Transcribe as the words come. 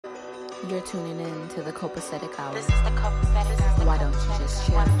You're tuning in to the Copacetic Hour. This is the Copacetic Hour. Why don't you just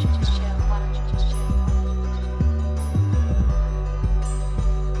chill? Why don't you just chill? Why don't you just chill?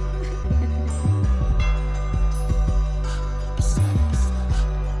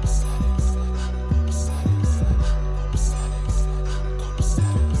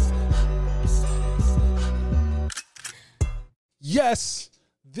 Yes,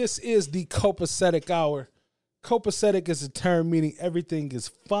 this is the Copacetic Hour. Copacetic is a term meaning everything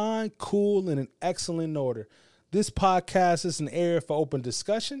is fine, cool, and in excellent order. This podcast is an area for open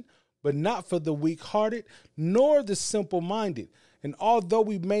discussion, but not for the weak-hearted, nor the simple-minded. And although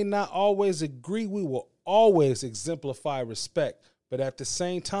we may not always agree, we will always exemplify respect. But at the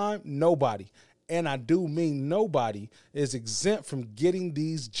same time, nobody, and I do mean nobody, is exempt from getting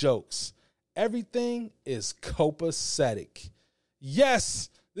these jokes. Everything is copacetic. Yes,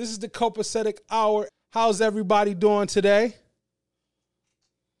 this is the Copacetic Hour. How's everybody doing today?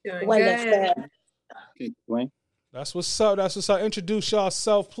 Doing good. Okay, Dwayne. That's what's up. That's what's up. Introduce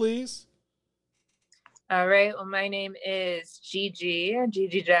yourself, please. All right. Well, my name is Gigi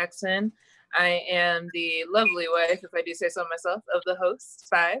Jackson. I am the lovely wife, if I do say so myself, of the host,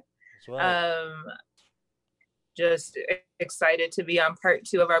 Five. That's right. Just excited to be on part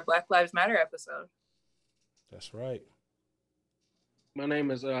 2 of our Black Lives Matter episode. That's right. My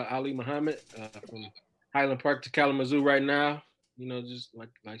name is Ali Muhammad from Highland Park to Kalamazoo right now. You know, just like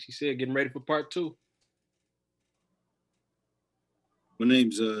she said, getting ready for part 2. My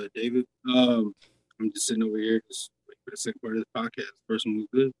name's David. I'm just sitting over here just waiting for the second part of the podcast. First one was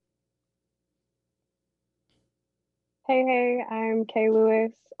good. Hey, I'm Kay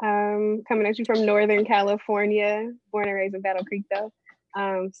Lewis. Coming at you from Northern California, born and raised in Battle Creek though.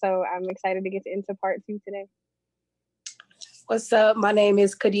 So I'm excited to get into part 2 today. What's up? My name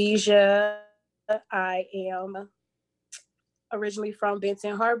is Khadijah. I am originally from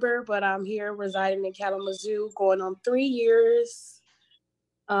Benton Harbor, but I'm here residing in Kalamazoo, going on 3 years.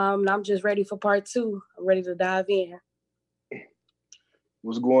 And I'm just ready for part 2. I'm ready to dive in.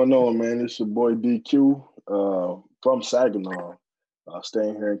 What's going on, man? It's your boy DQ from Saginaw.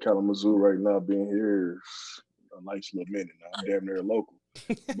 Staying here in Kalamazoo right now, being here a nice little minute now. I'm damn near local.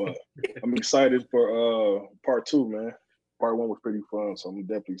 But I'm excited for part 2, man. Part 1 was pretty fun, so I'm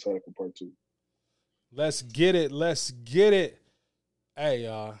definitely excited for part 2. Let's get it. Let's get it. Hey,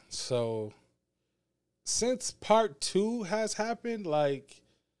 y'all. So since part 2 has happened,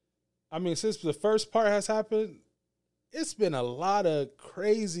 since the first part has happened, it's been a lot of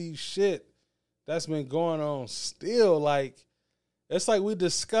crazy shit that's been going on still. It's like we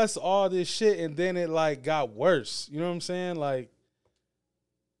discussed all this shit and then it got worse. You know what I'm saying?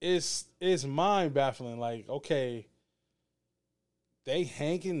 It's mind baffling. Okay, they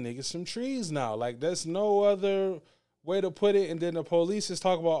hanging niggas from trees now. There's no other way to put it. And then the police is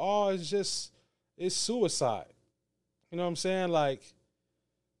talking about, it's suicide. You know what I'm saying?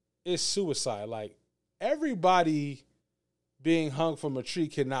 It's suicide. Everybody being hung from a tree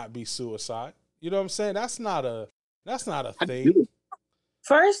cannot be suicide. You know what I'm saying? That's not a thing.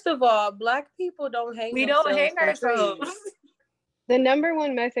 First of all, Black people don't hang We don't hang from ourselves. trees. The number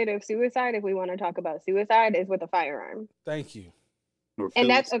one method of suicide, if we want to talk about suicide, is with a firearm. Thank you. And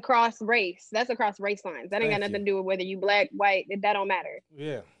that's across race. That's across race lines. That ain't got nothing to do with whether you black, white. That don't matter.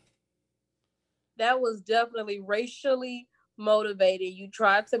 Yeah. That was definitely racially motivated. You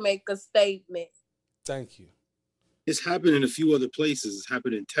tried to make a statement. Thank you. It's happened in a few other places. It's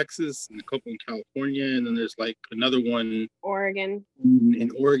happened in Texas and a couple in California, and then there's another one Oregon.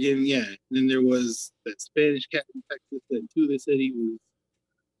 in Oregon. Yeah. And then there was that Spanish cat in Texas, and too they said he was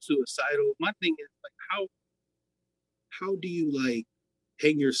suicidal. My thing is how do you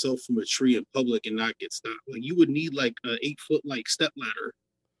hang yourself from a tree in public and not get stopped? You would need an 8-foot step ladder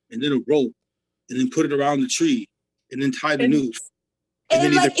and then a rope and then put it around the tree and then tie the noose. And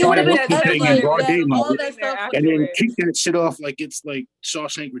then either it climb would up have the thing in broad daylight all that stuff. and then kick that shit off like it's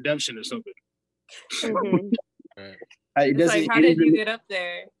Shawshank Redemption or something. Mm-hmm. It's how did you get up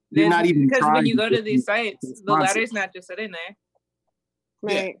there? You're not even because when trying you go to to these sites, the ladder's not just sitting there.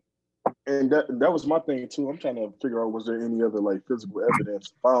 Right. And that was my thing too. I'm trying to figure out, was there any other physical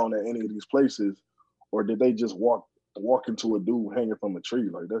evidence found at any of these places, or did they just walk into a dude hanging from a tree?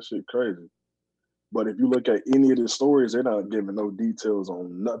 That shit crazy. But if you look at any of the stories, they're not giving no details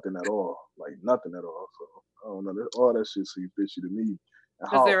on nothing at all. Nothing at all. So I don't know. All that shit seems fishy to me.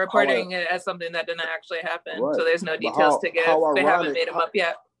 Because they're reporting it as something that didn't actually happen. Right. So there's no details to give. They haven't made them up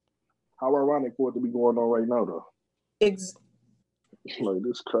yet. How ironic for it to be going on right now, though. It's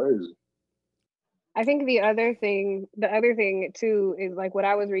this crazy. I think the other thing too is what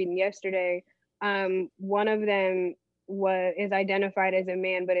I was reading yesterday. One of them is identified as a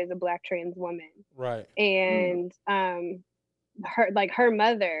man but is a Black trans woman. Right. And her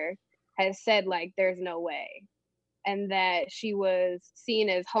mother has said like there's no way, and that she was seen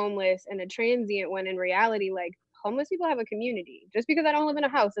as homeless and a transient, when in reality, like, homeless people have a community. Just because I don't live in a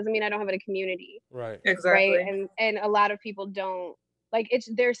house doesn't mean I don't have a community. Right. Exactly. Right. And a lot of people don't, like,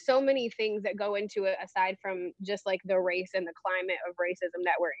 there's so many things that go into it aside from just like the race and the climate of racism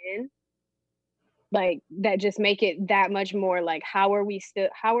that we're in, like, that just make it that much more like, how are we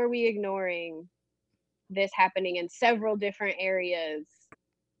ignoring this happening in several different areas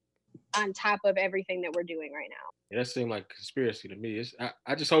on top of everything that we're doing right now? Yeah, that seemed like a conspiracy to me.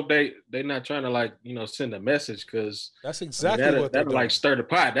 I just hope they're not trying to, like, send a message, because that's exactly what they're doing. Like, stir the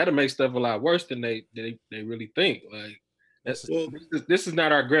pot. That'll make stuff a lot worse than they really think. Like, this is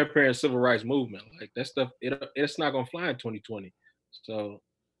not our grandparents' civil rights movement. Like, that stuff, it's not gonna fly in 2020. So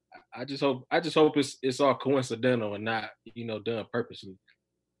I just hope it's all coincidental and not done purposely.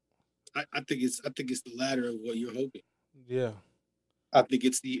 I think it's the latter of what you're hoping. Yeah. I think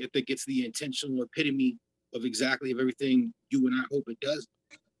it's the intentional epitome of exactly everything you and I hope it does.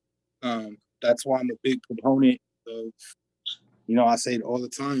 That's why I'm a big proponent of, I say it all the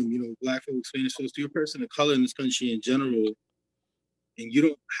time, Black folks, Spanish folks, to your person of color in this country in general, and you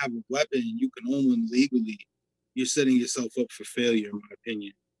don't have a weapon, you can own one legally, you're setting yourself up for failure, in my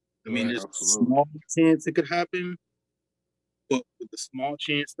opinion. I mean, there's a small chance it could happen, but with the small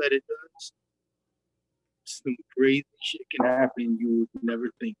chance that it does, some crazy shit can happen you would never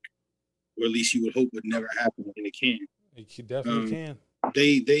think, or at least you would hope would never happen, and it can. It definitely can.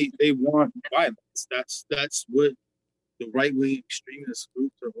 They want violence. That's what the right wing extremist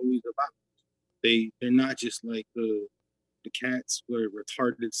groups are always about. They're not just like the cats where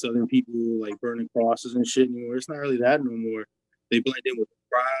retarded Southern people like burning crosses and shit anymore. It's not really that no more. They blend in with the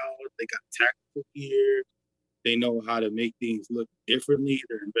crowd. They got tactical gear. They know how to make things look differently.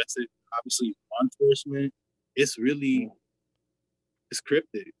 They're invested, obviously, in law enforcement. It's really, it's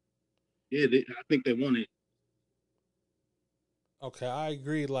cryptic. Yeah, I think they want it. Okay, I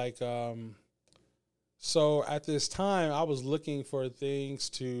agree. Like, so at this time, I was looking for things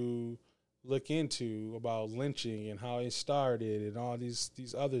to look into about lynching and how it started and all these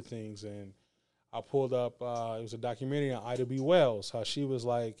other things. And I pulled up, it was a documentary on Ida B. Wells, how she was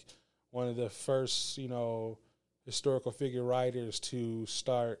like one of the first, historical figure writers to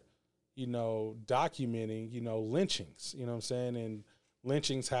start, documenting, lynchings, you know what I'm saying? And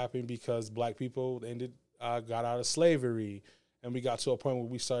lynchings happened because Black people got out of slavery, and we got to a point where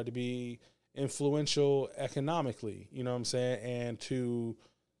we started to be influential economically, you know what I'm saying? And to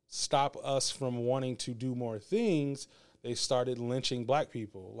stop us from wanting to do more things, they started lynching Black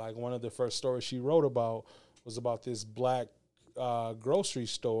people. Like, one of the first stories she wrote about was about this Black grocery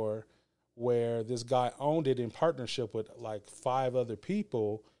store where this guy owned it in partnership with like 5 other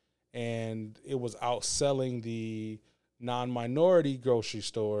people, and it was outselling the non-minority grocery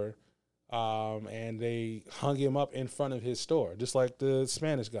store, and they hung him up in front of his store, just like the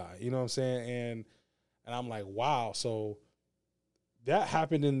Spanish guy, you know what I'm saying? And I'm like, wow. So that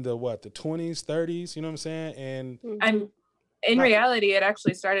happened in the 20s, 30s, you know what I'm saying? And in reality, it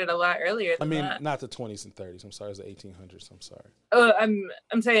actually started a lot earlier than that. Not the 20s and 30s. I'm sorry, it's the 1800s. I'm sorry. Oh,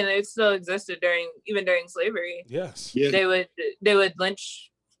 I'm saying it still existed even during slavery. Yes. Yeah. They would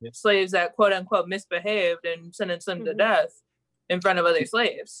lynch slaves that quote unquote misbehaved and sentence them to death in front of other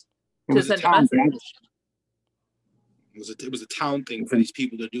slaves to send a message. It was a town thing for these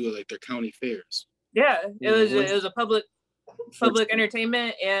people to do it, like their county fairs. Yeah, it was a public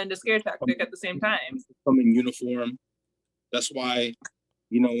entertainment and a scare tactic at the same time. Come in uniform. That's why,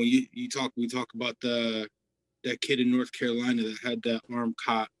 when we talk about that kid in North Carolina that had that armed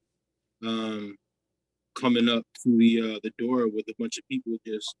cop coming up to the door with a bunch of people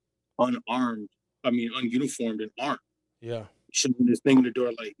just ununiformed and armed. Yeah. Shooting this thing in the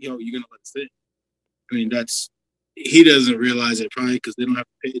door like, yo, you're gonna let us in. I mean, he doesn't realize it probably because they don't have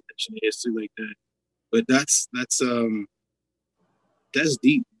to pay attention to history like that. But that's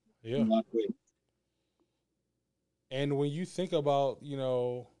deep. Yeah. In a lot of ways. And when you think about,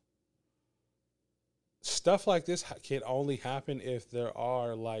 stuff like this can only happen if there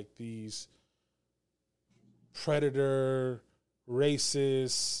are like these predator,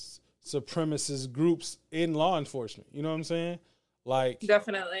 racist, supremacist groups in law enforcement. You know what I'm saying? Like,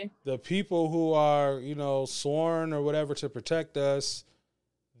 definitely the people who are, sworn or whatever to protect us,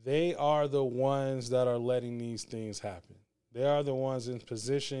 they are the ones that are letting these things happen. They are the ones in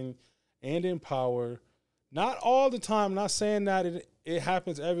position and in power. Not all the time. I'm not saying that it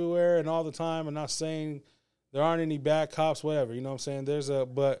happens everywhere and all the time. I'm not saying there aren't any bad cops, whatever. You know what I'm saying?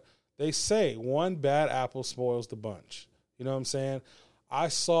 But They say one bad apple spoils the bunch. You know what I'm saying? I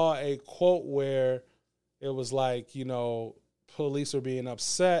saw a quote where it was like, you know, police are being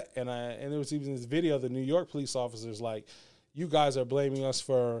upset, and there was even this video of the New York police officers like, you guys are blaming us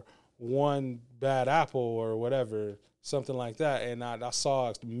for one bad apple or whatever, something like that. And I saw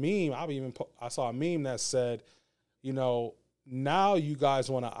a meme. I saw a meme that said, you know, now you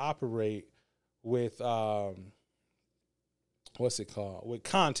guys want to operate with what's it called? With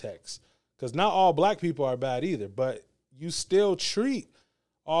context, because not all black people are bad either, but you still treat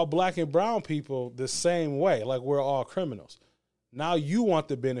all black and brown people the same way, like we're all criminals. Now you want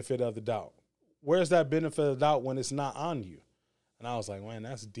the benefit of the doubt. Where's that benefit of the doubt when it's not on you? And I was like, man,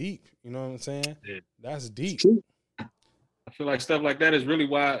 that's deep. You know what I'm saying? Yeah. That's deep. I feel like stuff like that is really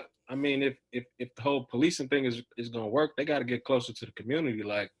why. I mean, if the whole policing thing is going to work, they got to get closer to the community.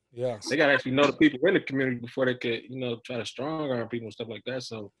 Like, they got to actually know the people in the community before they could, you know, try to strong arm people and stuff like that.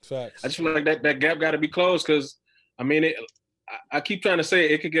 So facts. I just feel like that gap got to be closed, because, I mean, I keep trying to say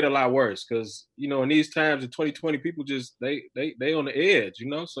it could get a lot worse, because, you know, in these times in 2020, people just they on the edge, you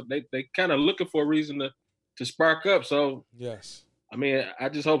know, so they kind of looking for a reason to spark up. So yes, I mean, I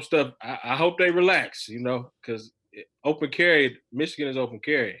just hope I hope they relax, you know, because open carry, Michigan is open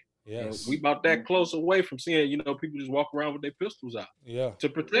carry. Yes, we about that close away from seeing, you know, people just walk around with their pistols out. Yeah, to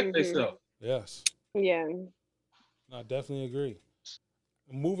protect themselves. Yes. Yeah. I definitely agree.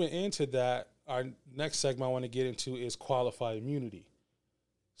 Moving into that, our next segment I want to get into is qualified immunity.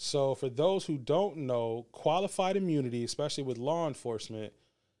 So for those who don't know, qualified immunity, especially with law enforcement,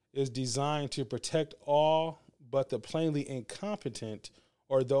 is designed to protect all but the plainly incompetent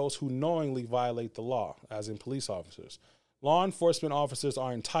or those who knowingly violate the law, as in police officers. Law enforcement officers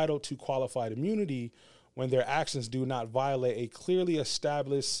are entitled to qualified immunity when their actions do not violate a clearly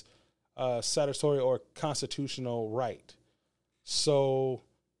established statutory or constitutional right. So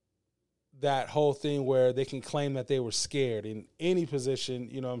that whole thing where they can claim that they were scared in any position,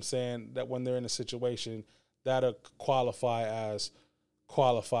 you know what I'm saying, that when they're in a situation, that'll qualify as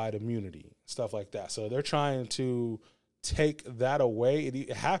qualified immunity, stuff like that. So they're trying to take that away.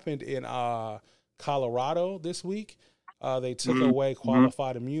 It happened in Colorado this week. They took away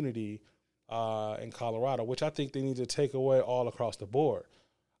qualified immunity in Colorado, which I think they need to take away all across the board.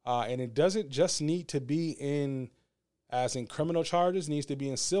 And it doesn't just need to be in criminal charges, it needs to be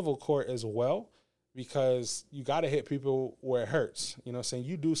in civil court as well, because you got to hit people where it hurts. You know what I'm saying?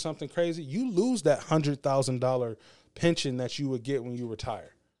 You do something crazy, you lose that $100,000 pension that you would get when you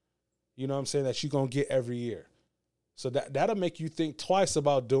retire. You know what I'm saying? That you're going to get every year. So that'll make you think twice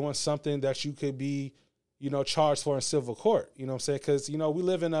about doing something that you could be, you know, charged for in civil court. You know what I'm saying? Because, you know, we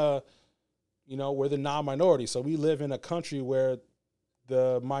live in we're the non-minority. So we live in a country where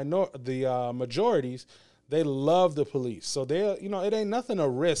the majorities, they love the police. So it ain't nothing to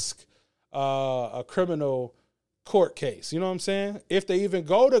risk a criminal court case. You know what I'm saying? If they even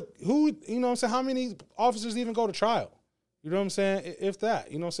go to you know what I'm saying? How many officers even go to trial? You know what I'm saying? If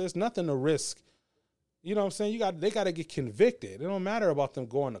that, you know what I'm saying? It's nothing to risk. You know what I'm saying? They got to get convicted. It don't matter about them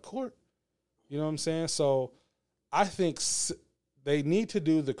going to court. You know what I'm saying? So I think they need to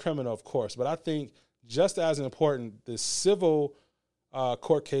do the criminal, of course, but I think just as important, the civil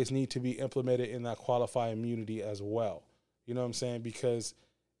court case need to be implemented in that qualified immunity as well. You know what I'm saying? Because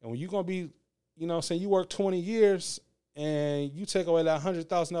when you're going to be, you know what I'm saying, you work 20 years and you take away that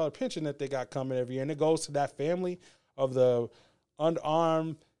 $100,000 pension that they got coming every year, and it goes to that family of the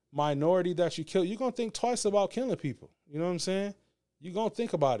unarmed minority that you kill, you're going to think twice about killing people. You know what I'm saying? You're going to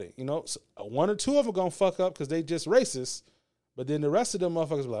think about it. You know, so one or two of them going to fuck up because they just racist, but then the rest of them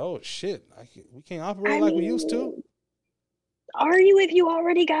motherfuckers be like, oh, shit, we can't operate like we used to. Are you if you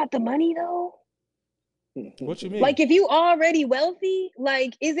already got the money, though? What you mean? Like, if you already wealthy,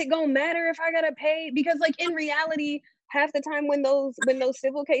 like, is it going to matter if I got to pay? Because, like, in reality, half the time when those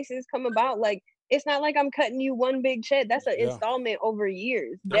civil cases come about, like, it's not like I'm cutting you one big check. That's an installment over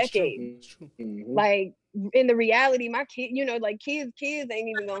years, decades. True. Like, in the reality, my kid, you know, like kids ain't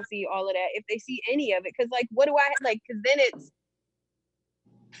even gonna see all of that if they see any of it. Cause like, what do I like? Cause then it's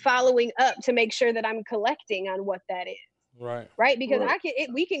following up to make sure that I'm collecting on what that is. Right. Because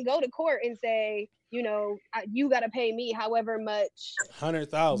we can go to court and say, you know, you got to pay me however much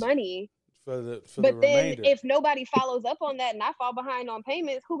 $100,000 money for the but then remainder. If nobody follows up on that and I fall behind on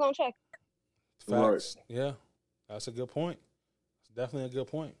payments, who gonna check? Facts. Right. Yeah, that's a good point. It's definitely a good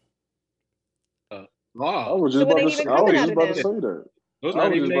point. I was just about to say that.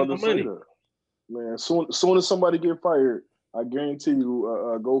 Man, soon as somebody get fired, I guarantee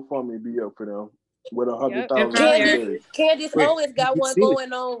you, GoFundMe be up for them with $100,000. Candace Owens got one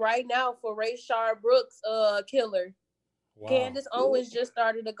going on right now for Rayshard Brooks' killer. Wow. Candace Owens just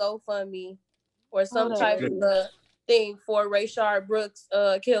started a GoFundMe or some that's type right. of thing for Rayshard Brooks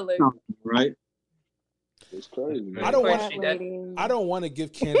killer. Right? It's crazy. I don't want That lady. I don't want to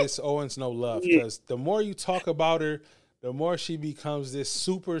give Candace Owens no love because the more you talk about her, the more she becomes this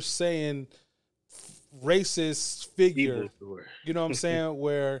Super Saiyan racist figure. You know what I'm saying?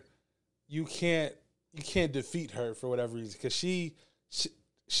 Where you can't defeat her for whatever reason because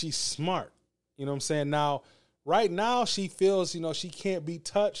she's smart. You know what I'm saying? Now, right now she feels she can't be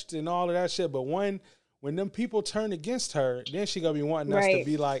touched and all of that shit. But when them people turn against her, then she gonna be wanting us to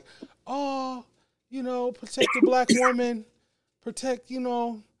be like, oh, protect the black woman, protect,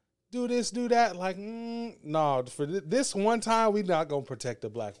 do this, do that. Like, no, for this one time, we not gonna protect the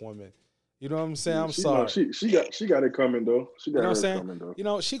black woman. You know what I'm saying? I'm sorry. She got it coming though. She got it coming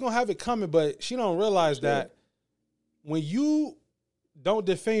though. She gonna have it coming, but she don't realize that when you don't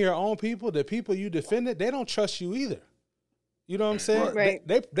defend your own people, the people you defended, they don't trust you either. You know what I'm saying? Right.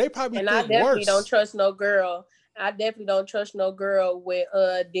 They probably And think I definitely worse. don't trust no girl. I definitely don't trust no girl with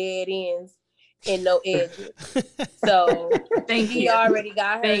dead ends and no edges. So he already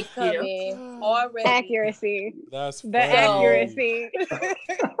got her coming already. Accuracy. That's the funny. accuracy.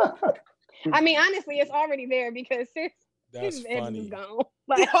 I mean, honestly, it's already there because sis That's funny. is gone.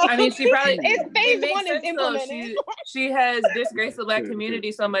 Like, I mean, she probably it's phase makes one is sense, though. implemented. She has disgraced the black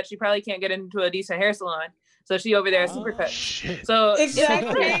community so much she probably can't get into a decent hair salon. So she over there supercut. So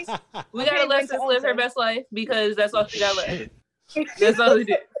Exactly. we gotta let sis live her best life because that's all she got left. That's all we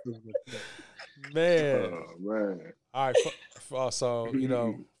did. Man. Oh man. All right.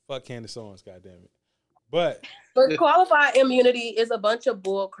 So fuck Candace Owens, goddamn it. But qualified immunity is a bunch of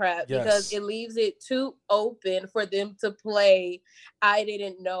bull crap because Yes. it leaves it too open for them to play. I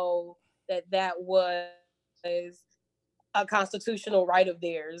didn't know that was a constitutional right of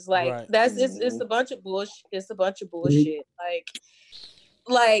theirs. Like Right. it's a bunch of bullshit. It's a bunch of bullshit.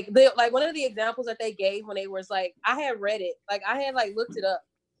 Like one of the examples that they gave when they was like, I had read it, like I had like looked it up.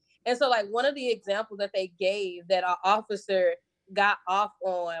 And so like one of the examples that they gave that our officer got off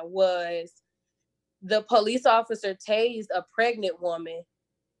on was the police officer tased a pregnant woman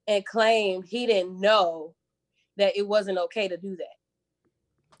and claimed he didn't know that it wasn't okay to do that.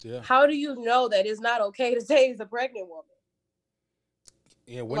 Yeah. How do you know that it's not okay to tase a pregnant woman?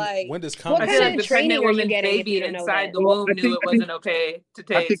 Yeah, when does I feel like the training pregnant are you woman's getting if baby you don't know inside that? the womb knew it wasn't okay to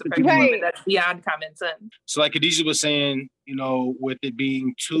tase a pregnant woman. That's beyond common sense. So like Khadijah was saying, with it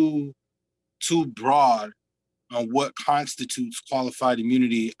being too broad on what constitutes qualified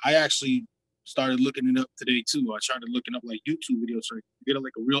immunity, I actually started looking it up today too. I started looking up like YouTube videos so I could get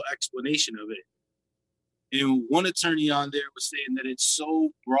like a real explanation of it. And one attorney on there was saying that it's so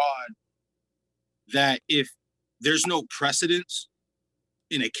broad that if there's no precedence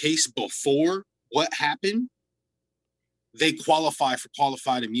in a case before what happened, they qualify for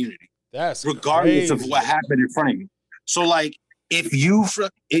qualified immunity. That's regardless crazy. of what happened in front of you. So like if you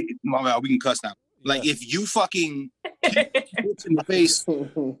we can cuss now. Like if you fucking kicked in the face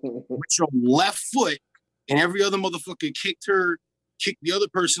with your left foot and every other motherfucker kicked the other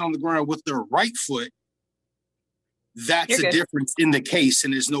person on the ground with their right foot, that's a difference in the case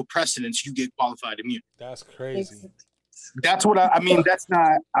and there's no precedence, you get qualified immunity. That's crazy. That's what I mean. That's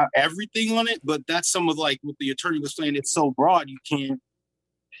not everything on it, but that's some of like what the attorney was saying. It's so broad, you can't,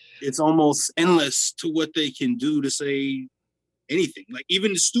 it's almost endless to what they can do to say anything. Like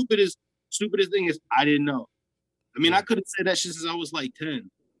even the stupidest thing is, I didn't know. I mean, I could have said that shit since I was like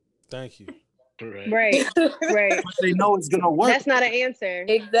 10. Thank you. Right. But they know it's gonna work. That's not an answer.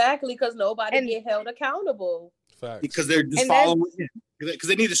 Exactly, because nobody get held accountable. Facts. Because they're just following it. Because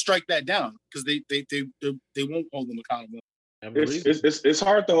they need to strike that down. Because they won't hold them accountable. It's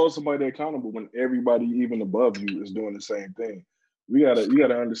hard to hold somebody accountable when everybody even above you is doing the same thing. You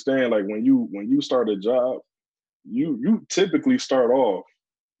gotta understand, like when you start a job, you typically start off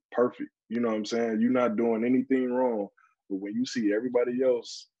perfect. You know what I'm saying? You're not doing anything wrong. But when you see everybody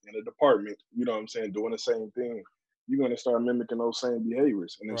else in a department, you know what I'm saying, doing the same thing, you're gonna start mimicking those same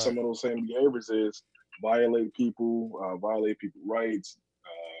behaviors. And then some of those same behaviors is violate people's rights,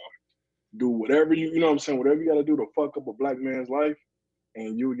 do whatever you know what I'm saying, whatever you gotta do to fuck up a black man's life,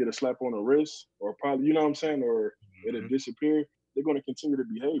 and you would get a slap on the wrist, or probably, you know what I'm saying, or it'll disappear. They're gonna continue the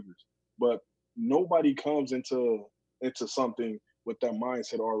behaviors. But nobody comes into something with that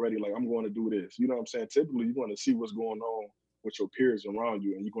mindset already, like I'm going to do this. You know what I'm saying? Typically, you're going to see what's going on with your peers around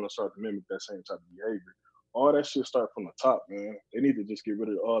you, and you're going to start to mimic that same type of behavior. All that shit start from the top, man. They need to just get rid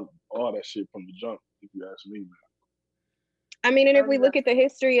of all that shit from the jump, if you ask me, man. I mean, and if we look at the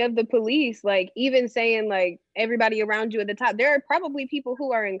history of the police, like even saying like everybody around you at the top, there are probably people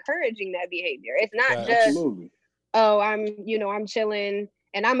who are encouraging that behavior. It's not just oh, I'm chilling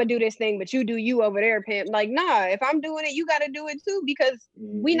and I'm gonna do this thing, but you do you over there, pimp. Like, nah, if I'm doing it, you gotta do it too, because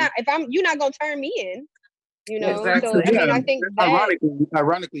you're not gonna turn me in, Exactly. So I mean, I think that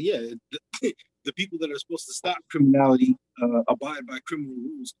ironically, yeah, the people that are supposed to stop criminality abide by criminal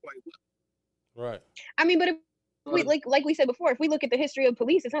rules quite well. Right. I mean, but if we like we said before, if we look at the history of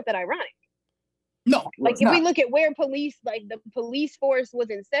police, it's not that ironic. No, like if we look at where police, like the police force was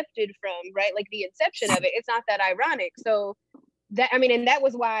incepted from, right? Like the inception of it, it's not that ironic. So that, I mean, and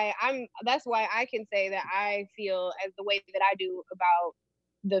that's why I can say that I feel as the way that I do about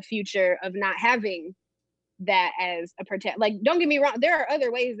the future of not having that as a protect. Like, don't get me wrong, there are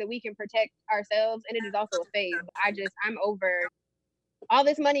other ways that we can protect ourselves, and it is also a phase. I'm over all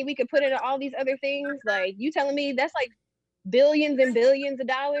this money we could put into all these other things. Like, you telling me that's like billions and billions of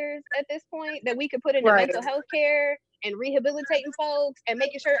dollars at this point that we could put into mental health care and rehabilitating folks and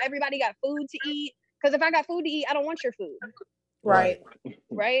making sure everybody got food to eat. Because if I got food to eat, I don't want your food. Right.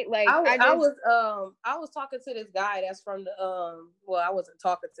 Like I was talking to this guy that's from the well, I wasn't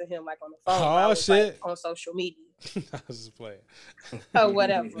talking to him like on the phone. I was, shit. like, on social media. I was just playing. Or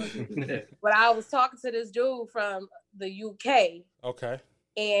whatever. But I was talking to this dude from the UK. Okay.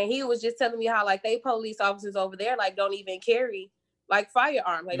 And he was just telling me how like they police officers over there like don't even carry like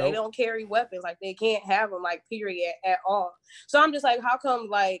firearms. Like they don't carry weapons. Like they can't have them, like, period, at all. So I'm just like, how come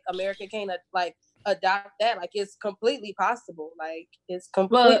like America can't like adopt that? Like, it's completely possible. Like, it's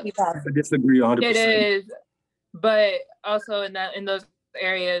completely possible. I disagree 100%. It is, but also in those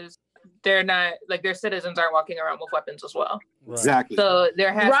areas, they're not like their citizens aren't walking around with weapons as well. Right. Exactly. So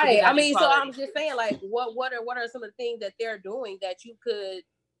there has to be that I mean, equality. so I'm just saying, like, what are some of the things that they're doing that you could,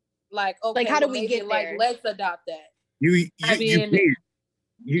 like, okay, like, how do we get like, there? let's adopt that. You can't.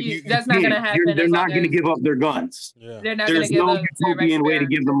 That's not going to happen. They're not going to give up their guns. Yeah. They're not going to There's give no up their right utopian way to bear.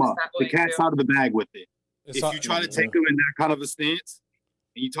 give them up. It's not The going cat's to. out of the bag with it. It's If you try to take them in that kind of a stance,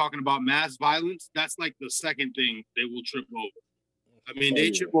 and you're talking about mass violence, that's like the second thing they will trip over. I mean, they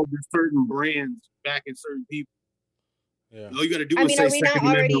trip over certain brands backing certain people. Yeah. All you got to do I is mean, say are we not Second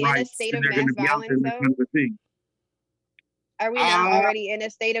already Amendment in a rights, state and of they're going mass to be out there violence, that kind of a thing. Are we not already in a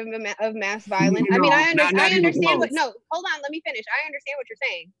state of mass violence? I mean, I understand what. No, hold on. Let me finish. I understand what you're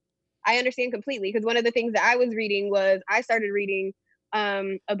saying. I understand completely, because one of the things that I was reading was I started reading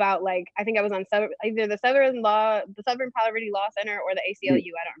about, like, I think I was on either the Southern Poverty Law Center or the ACLU.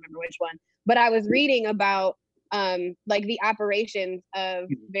 I don't remember which one, but I was reading about like the operations of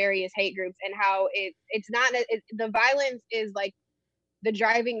various hate groups and how it's not the violence is like the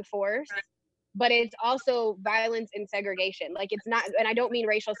driving force, but it's also violence in segregation. Like, it's not, and I don't mean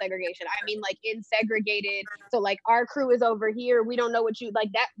racial segregation. I mean like in segregated. So like our crew is over here. We don't know what you like.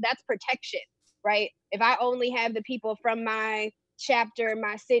 That's protection, right? If I only have the people from my chapter,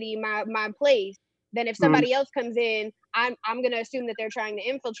 my city, my place, then if somebody else comes in, I'm gonna assume that they're trying to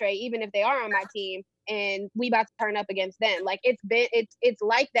infiltrate, even if they are on my team, and we about to turn up against them. Like, it's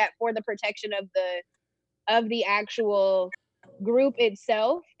like that for the protection of the actual group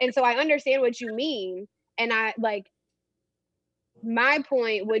itself. And so I understand what you mean, and I like, my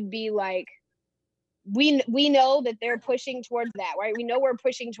point would be like, we know that they're pushing towards that, right? We know we're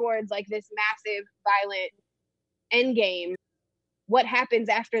pushing towards like this massive violent end game. What happens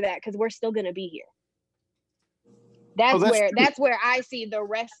after that? Because we're still going to be here. That's where I see the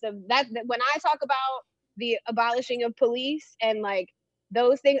rest of that. When I talk about the abolishing of police and like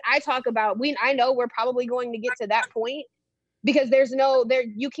those things, I talk about, I know we're probably going to get to that point, because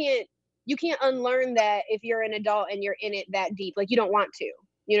you can't unlearn that if you're an adult and you're in it that deep. Like, you don't want to,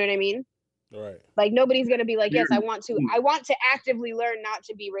 you know what I mean? Right. Like, nobody's going to be like, yes, I want to actively learn not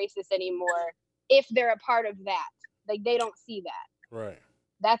to be racist anymore if they're a part of that. Like, they don't see that. Right.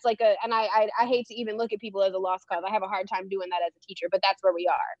 That's like and I hate to even look at people as a lost cause. I have a hard time doing that as a teacher, but that's where we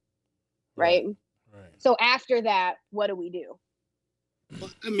are. Right. So after that, what do we do?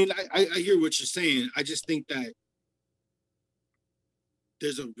 Well, I mean, I hear what you're saying. I just think that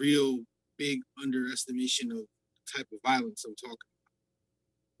there's a real big underestimation of the type of violence I'm talking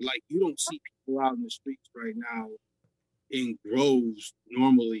about. Like, you don't see people out in the streets right now in groves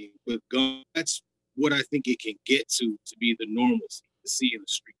normally with guns. That's what I think it can get to be the normalcy to see in the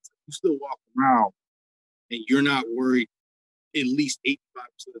streets. You still walk around and you're not worried at least 85%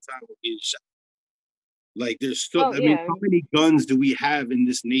 of the time of getting shot. Like, there's still, mean, how many guns do we have in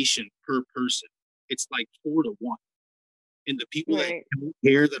this nation per person? It's like 4 to 1. And the people that don't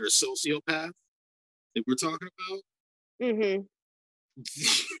care, that are sociopaths that we're talking about,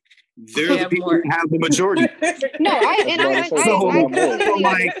 they're the people who have the majority. No, I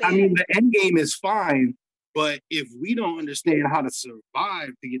mean, the end game is fine, but if we don't understand how to survive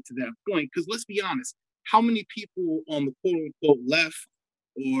to get to that point, because let's be honest, how many people on the quote unquote left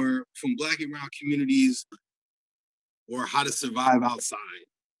or from Black and brown communities, or how to survive outside,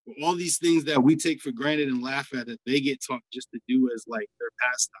 or all these things that we take for granted and laugh at, that they get taught just to do as like their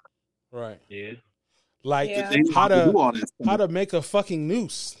pastime. Right. Yeah. Like Yeah. They know how do to all that stuff. how to make a fucking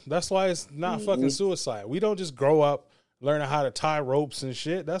noose. That's why it's not fucking suicide. We don't just grow up learning how to tie ropes and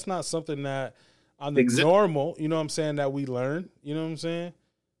shit. That's not something that on the normal, you know what I'm saying, that we learn. You know what I'm saying?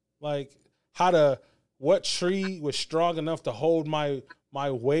 Like what tree was strong enough to hold my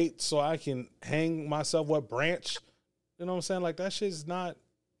weight so I can hang myself, what branch. You know what I'm saying? Like that shit's not,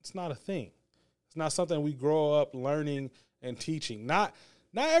 it's not a thing. It's not something we grow up learning and teaching. Not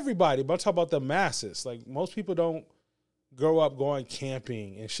everybody, but I'm talking about the masses. Like most people don't grow up going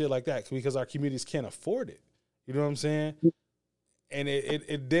camping and shit like that because our communities can't afford it. You know what I'm saying? And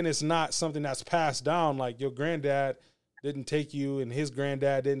it then it's not something that's passed down. Like your granddad didn't take you and his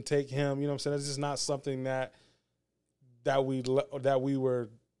granddad didn't take him. You know what I'm saying? It's just not something that we were,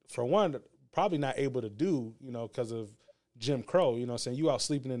 for one, probably not able to do, you know, because of Jim Crow. You know what I'm saying? You out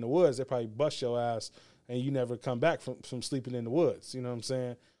sleeping in the woods, they probably bust your ass and you never come back from sleeping in the woods. You know what I'm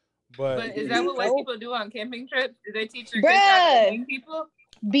saying? But is that what white people do on camping trips? Do they teach their kids how to hang people?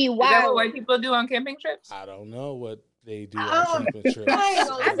 Be wild. Is that what white people do on camping trips? I don't know what they do on camping trips.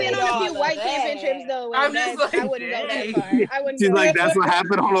 I've been on a few white camping trips though. I'm just like, I wouldn't go that far. I wouldn't. She's go like, that that's far. what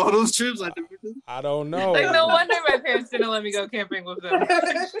happened on all those trips. I don't know. Like, no wonder my parents didn't let me go camping with them.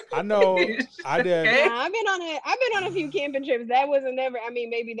 I know. I did. Okay. I've been on a few camping trips. That wasn't never. I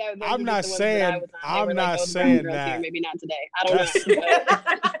mean, maybe that. I'm not saying. I'm not saying that. Maybe not today. I don't know.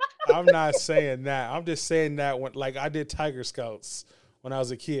 I'm not saying that. I'm just saying that when, like, I did Tiger Scouts when I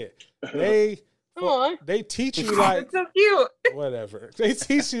was a kid. They teach you like it's so cute. Whatever. They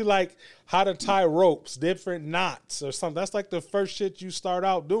teach you like how to tie ropes, different knots or something. That's like the first shit you start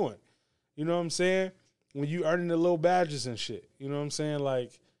out doing. You know what I'm saying? When you earning the little badges and shit. You know what I'm saying?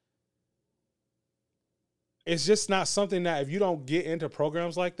 Like, it's just not something that if you don't get into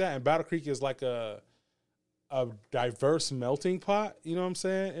programs like that, and Battle Creek is like a diverse melting pot, you know what I'm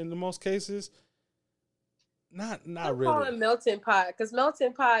saying, in the most cases. Not really. Call it melting pot, because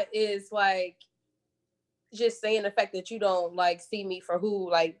melting pot is like just saying the fact that you don't like see me for who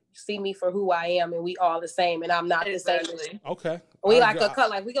I am, and we all the same, and I'm not the same. Okay. We like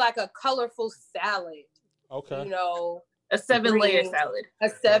a colorful salad. Okay. You know, a 7-layer salad. A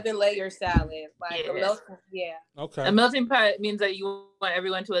 7-layer salad. Like yeah. a melting. Yeah. Okay. A melting pot means that you want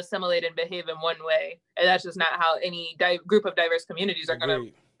everyone to assimilate and behave in one way, and that's just not how any group of diverse communities are going to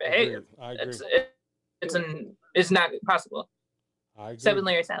behave. I agree. It's not possible. I agree.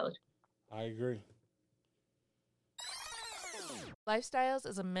 7-layer salad. I agree. Lifestyles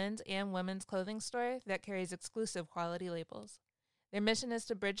is a men's and women's clothing store that carries exclusive quality labels. Their mission is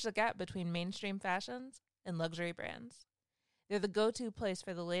to bridge the gap between mainstream fashions and luxury brands. They're the go-to place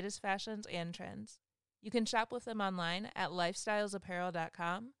for the latest fashions and trends. You can shop with them online at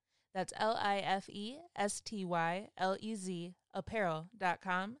lifestylesapparel.com. That's LIFESTYLEZ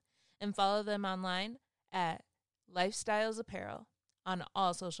apparel.com. And follow them online at Lifestyles Apparel on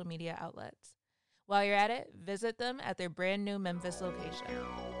all social media outlets. While you're at it, visit them at their brand new Memphis location.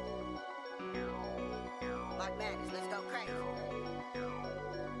 Like madness, let's go crazy.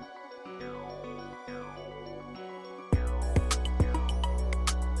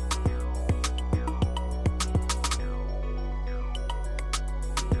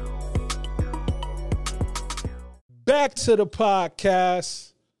 Back to the podcast.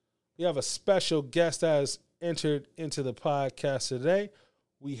 We have a special guest that has entered into the podcast today.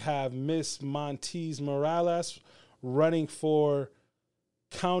 We have Miss Monteze Morales running for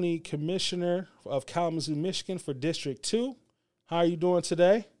County Commissioner of Kalamazoo, Michigan for District 2. How are you doing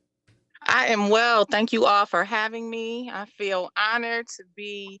today? I am well. Thank you all for having me. I feel honored to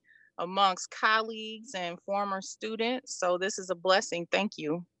be amongst colleagues and former students. So this is a blessing. Thank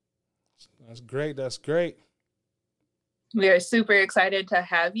you. That's great. That's great. We are super excited to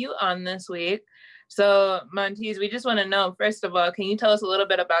have you on this week. So, Monteze, we just want to know, first of all, can you tell us a little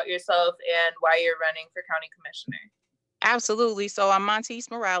bit about yourself and why you're running for county commissioner? Absolutely. So I'm Monteze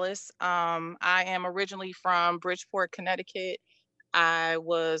Morales. I am originally from Bridgeport, Connecticut. I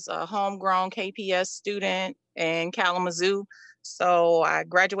was a homegrown KPS student in Kalamazoo. So I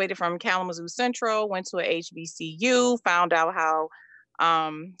graduated from Kalamazoo Central, went to a HBCU, found out how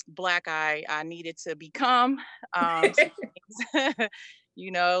Black I needed to become. You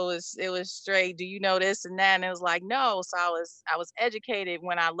know, it was straight, do you know this and that? And it was like, no. So I was educated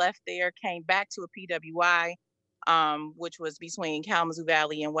when I left there, came back to a PWI, which was between Kalamazoo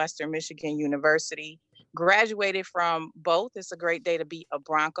Valley and Western Michigan University. Graduated from both. It's a great day to be a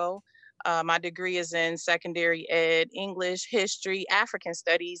Bronco. My degree is in secondary ed, English, history, African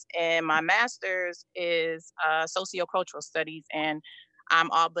studies, and my master's is sociocultural studies. And I'm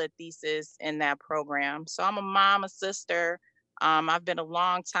all but thesis in that program. So I'm a mom, a sister. I've been a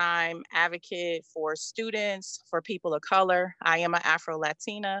long time advocate for students, for people of color. I am an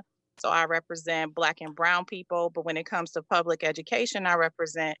Afro-Latina, so I represent Black and Brown people. But when it comes to public education, I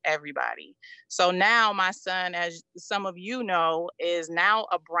represent everybody. So now my son, as some of you know, is now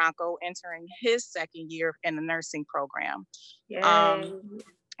a Bronco entering his second year in the nursing program. Yay.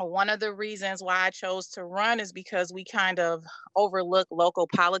 One of the reasons why I chose to run is because we kind of overlook local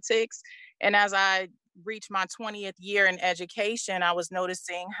politics. And as I reached my 20th year in education, I was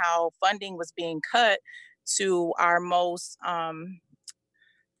noticing how funding was being cut to our most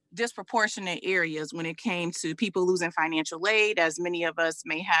disproportionate areas when it came to people losing financial aid, as many of us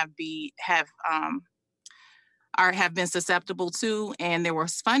may have been susceptible to. And there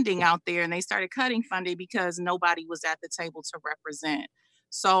was funding out there, and they started cutting funding because nobody was at the table to represent.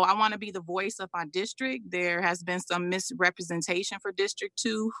 So I want to be the voice of my district. There has been some misrepresentation for District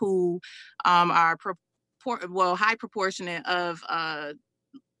 2, who are high proportionate of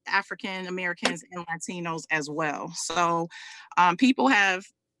African Americans and Latinos as well. So people have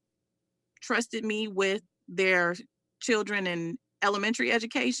trusted me with their children in elementary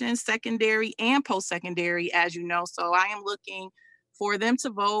education, secondary, and post-secondary, as you know. So I am looking for them to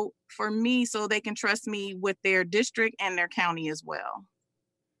vote for me so they can trust me with their district and their county as well.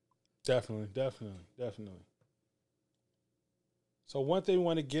 Definitely. So one thing we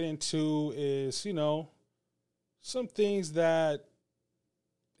want to get into is, some things that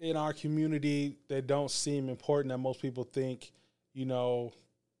in our community that don't seem important, that most people think,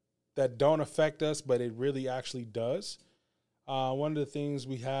 that don't affect us, but it really actually does. One of the things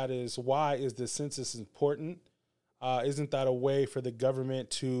we had is, why is the census important? Isn't that a way for the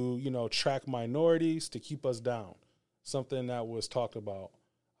government to, track minorities, to keep us down? Something that was talked about.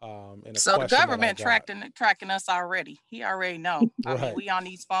 So the government tracking us already. He already know. I mean, we on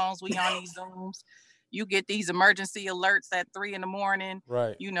these phones, we on these Zooms. You get these emergency alerts at 3 a.m.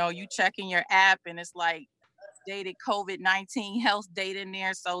 Right. You checking your app, and it's like dated COVID-19 health data in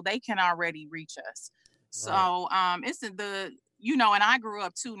there, so they can already reach us. So it's the and I grew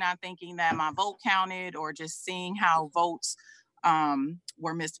up too, not thinking that my vote counted, or just seeing how votes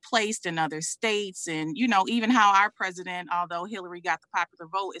were misplaced in other states, and even how our president, although Hillary got the popular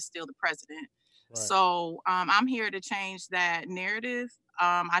vote, is still the president. Right. So I'm here to change that narrative.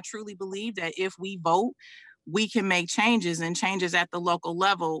 I truly believe that if we vote, we can make changes, and changes at the local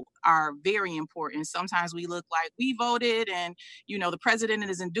level are very important. Sometimes we look like we voted and, the president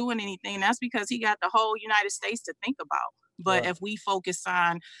isn't doing anything. That's because he got the whole United States to think about. But if we focus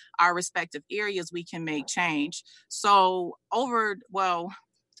on our respective areas, we can make change. So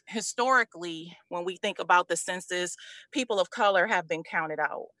historically, when we think about the census, people of color have been counted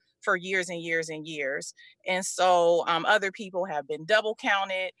out for years and years and years. And so other people have been double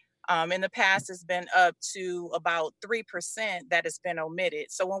counted. In the past, it's been up to about 3% that has been omitted.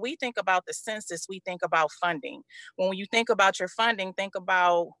 So when we think about the census, we think about funding. When you think about your funding, think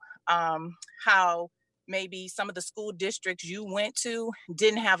about how maybe some of the school districts you went to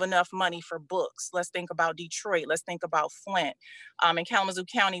didn't have enough money for books. Let's think about Detroit. Let's think about Flint. In Kalamazoo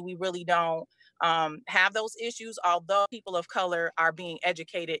County, we really don't have those issues, although people of color are being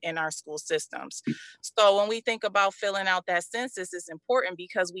educated in our school systems. So when we think about filling out that census, it's important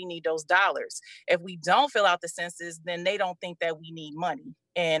because we need those dollars. If we don't fill out the census, then they don't think that we need money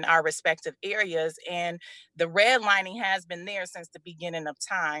in our respective areas. And the redlining has been there since the beginning of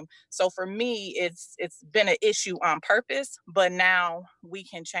time. So for me, it's been an issue on purpose, but now we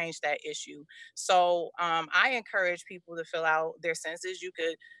can change that issue. So I encourage people to fill out their census. You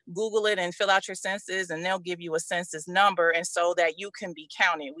could Google it and fill out your census, and they'll give you a census number, and so that you can be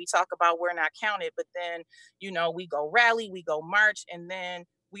counted. We talk about we're not counted, but then, we go rally, we go march, and then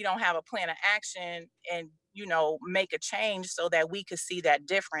we don't have a plan of action and, make a change so that we could see that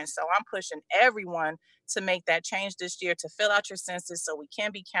difference. So I'm pushing everyone to make that change this year, to fill out your census so we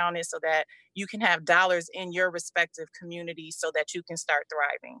can be counted, so that you can have dollars in your respective community so that you can start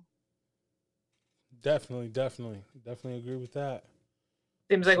thriving. Definitely agree with that.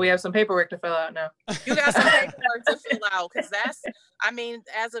 Seems like we have some paperwork to fill out now. You got some paperwork to fill out, because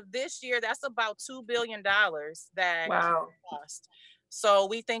as of this year, that's about $2 billion that cost. So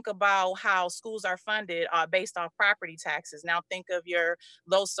we think about how schools are funded based on property taxes. Now think of your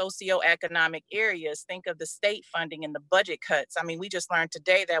low socioeconomic areas. Think of the state funding and the budget cuts. We just learned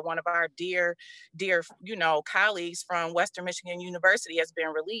today that one of our dear, colleagues from Western Michigan University has been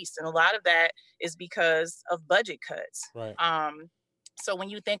released. And a lot of that is because of budget cuts. Right. So when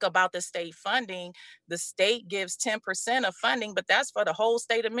you think about the state funding, the state gives 10% of funding, but that's for the whole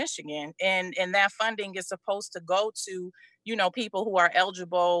state of Michigan. And that funding is supposed to go to, people who are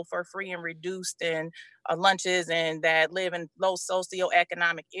eligible for free and reduced and lunches and that live in low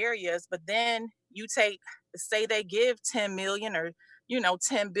socioeconomic areas. But then you say they give 10 million or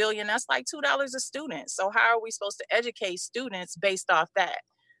 10 billion, that's like $2 a student. So how are we supposed to educate students based off that?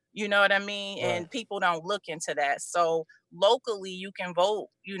 You know what I mean? Right. And people don't look into that. So locally you can vote,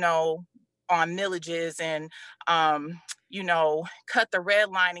 on millages and, cut the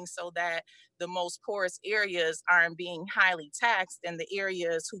redlining so that the most poorest areas aren't being highly taxed, and the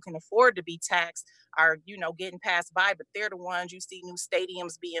areas who can afford to be taxed are, getting passed by, but they're the ones you see new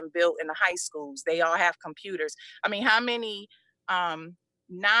stadiums being built in the high schools. They all have computers. I mean, how many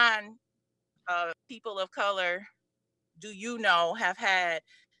non people of color do you know have had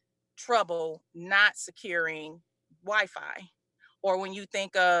trouble not securing Wi-Fi? Or when you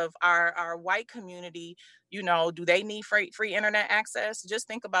think of our white community, do they need free internet access? Just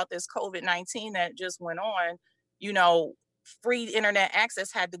think about this COVID-19 that just went on. You know, free internet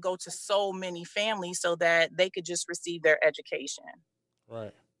access had to go to so many families so that they could just receive their education.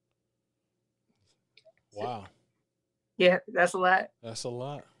 Right. Wow. Yeah, that's a lot. That's a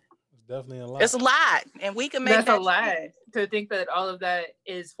lot. It's definitely a lot. It's a lot, and we can make That's that a lot. change. To think that all of that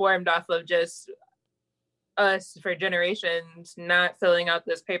is formed off of just us for generations not filling out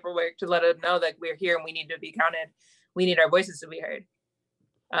this paperwork to let them know that we're here and we need to be counted. We need our voices to be heard.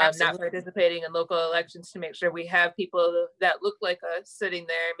 Not participating in local elections to make sure we have people that look like us sitting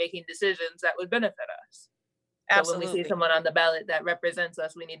there making decisions that would benefit us. Absolutely. So when we see someone on the ballot that represents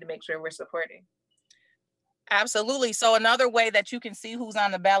us, we need to make sure we're supporting. Absolutely. So another way that you can see who's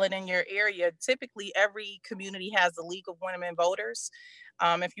on the ballot in your area, typically every community has the League of Women Voters.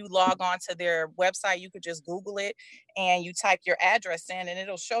 If you log on to their website, you could just Google it and you type your address in and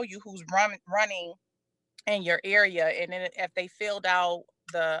it'll show you who's running in your area. And then if they filled out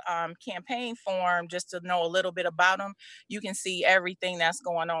the campaign form just to know a little bit about them, you can see everything that's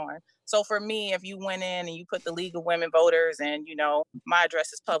going on. So for me, if you went in and you put the League of Women Voters and, my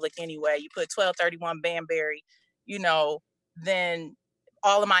address is public anyway, you put 1231 Banbury, then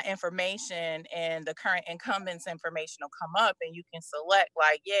all of my information and the current incumbents information will come up and you can select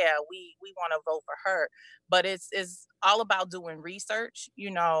like, yeah, we want to vote for her. But it's all about doing research,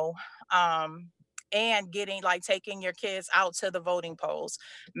 and taking your kids out to the voting polls,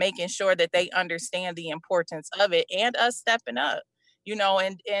 making sure that they understand the importance of it and us stepping up,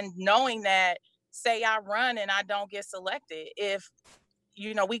 and knowing that say I run and I don't get selected, if,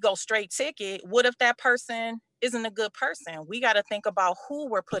 we go straight ticket, what if that person isn't a good person? We got to think about who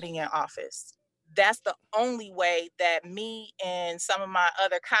we're putting in office. That's the only way that me and some of my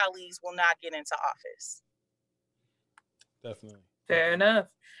other colleagues will not get into office. Definitely. Fair enough.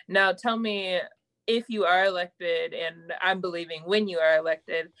 Now tell me, if you are elected, and I'm believing when you are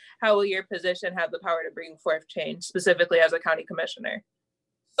elected, how will your position have the power to bring forth change, specifically as a county commissioner?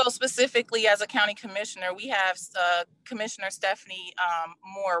 So specifically as a county commissioner, we have Commissioner Stephanie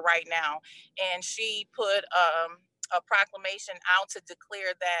Moore right now, and she put a proclamation out to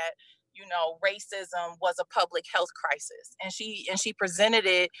declare that, racism was a public health crisis, and she presented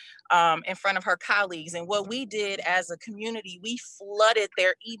it in front of her colleagues. And what we did as a community, we flooded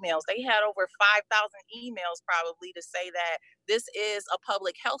their emails. They had over 5,000 emails probably to say that this is a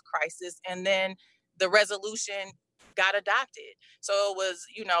public health crisis, and then the resolution got adopted. So it was,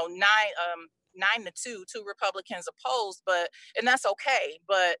 9-2, 2 Republicans opposed, and that's okay.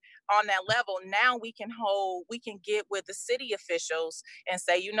 But on that level, now we can get with the city officials and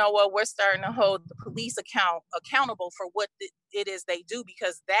say, you know what, we're starting to hold the police accountable for what it is they do,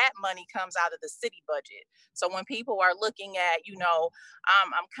 because that money comes out of the city budget. So when people are looking at,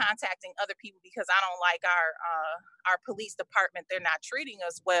 I'm contacting other people because I don't like our police department, they're not treating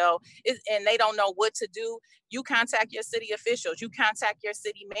us well, and they don't know what to do, you contact your city officials, you contact your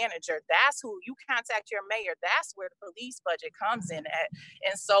city manager, that's who you contact, your mayor. That's where the police budget comes in at.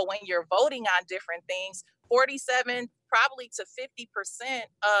 And so when you're voting on different things, 47 probably to 50%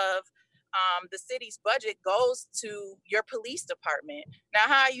 of the city's budget goes to your police department. Now,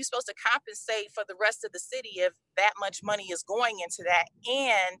 how are you supposed to compensate for the rest of the city if that much money is going into that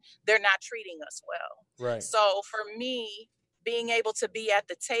and they're not treating us well? Right. So for me, being able to be at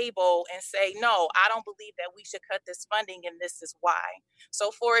the table and say, no, I don't believe that we should cut this funding, and this is why. So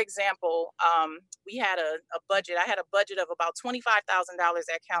for example, we had a budget. I had a budget of about $25,000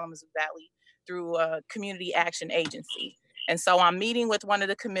 at Kalamazoo Valley through a community action agency. And so I'm meeting with one of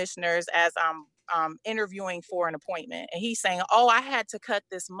the commissioners as I'm interviewing for an appointment. And he's saying, oh, I had to cut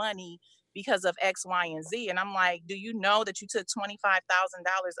this money because of X, Y, and Z. And I'm like, do you know that you took $25,000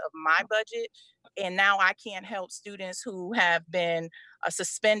 of my budget? And now I can't help students who have been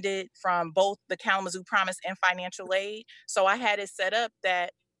suspended from both the Kalamazoo Promise and financial aid. So I had it set up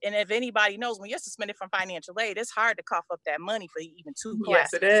that, and if anybody knows, when you're suspended from financial aid, it's hard to cough up that money for even 2 classes.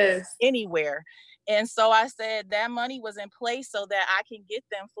 Yes, it is. Anywhere. And so I said that money was in place so that I can get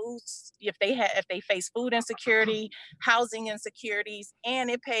them food if they face food insecurity, housing insecurities,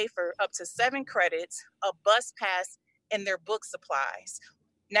 and it paid for up to 7 credits, a bus pass, and their book supplies.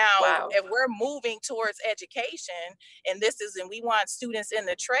 Now, Wow. if we're moving towards education, and we want students in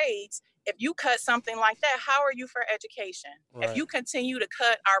the trades, if you cut something like that, how are you for education? Right. If you continue to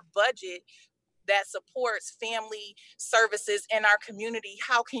cut our budget that supports family services in our community,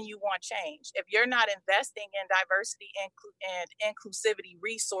 how can you want change? If you're not investing in diversity and inclusivity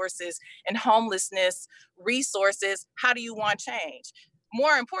resources and homelessness resources, how do you want change?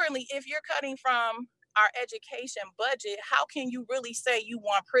 More importantly, if you're cutting from our education budget, how can you really say you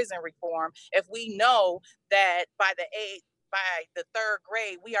want prison reform if we know that by the 3rd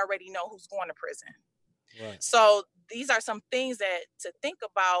grade, we already know who's going to prison? Right. So these are some things that to think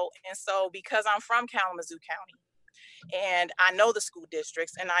about. And so because I'm from Kalamazoo County and I know the school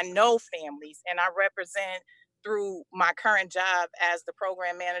districts and I know families and I represent through my current job as the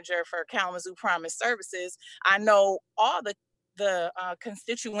program manager for Kalamazoo Promise Services, I know all the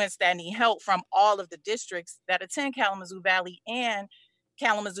constituents that need help from all of the districts that attend Kalamazoo Valley and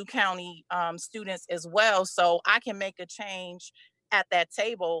Kalamazoo County students as well. So I can make a change at that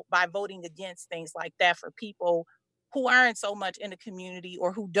table by voting against things like that for people who aren't so much in the community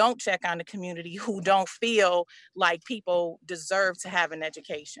or who don't check on the community, who don't feel like people deserve to have an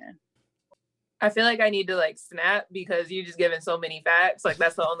education. I feel like I need to like snap because you just given so many facts. Like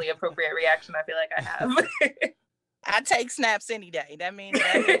that's the only appropriate reaction I feel like I have. I take snaps any day. That means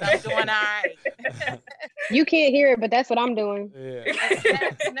I'm doing all right. You can't hear it, but that's what I'm doing. Yeah.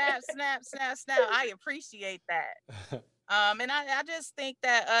 Snap. I appreciate that. And I just think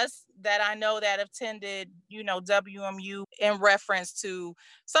that that I know that have attended, WMU in reference to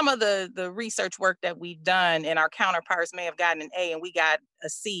some of the research work that we've done, and our counterparts may have gotten an A and we got a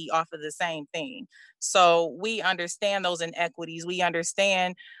C off of the same thing. So we understand those inequities. We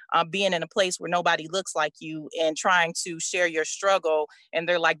understand being in a place where nobody looks like you and trying to share your struggle. And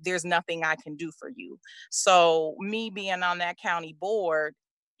they're like, there's nothing I can do for you. So me being on that county board,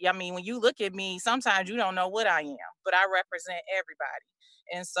 I mean, when you look at me, sometimes you don't know what I am, but I represent everybody.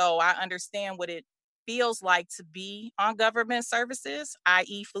 And so I understand what it feels like to be on government services,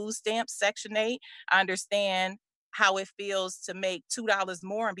 i.e. food stamps, Section 8. I understand how it feels to make $2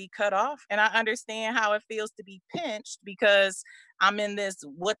 more and be cut off. And I understand how it feels to be pinched because I'm in this,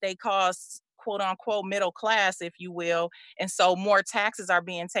 what they call quote unquote middle class, if you will. And so more taxes are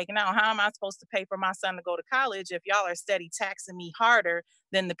being taken out. How am I supposed to pay for my son to go to college if y'all are steady taxing me harder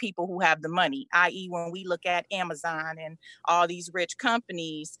than the people who have the money? I.e. when we look at Amazon and all these rich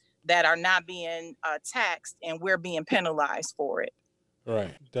companies that are not being taxed and we're being penalized for it.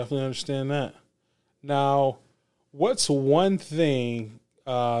 Right. Definitely understand that. Now, what's one thing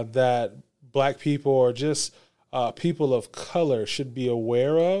that Black people or just people of color should be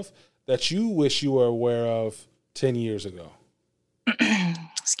aware of that you wish you were aware of 10 years ago?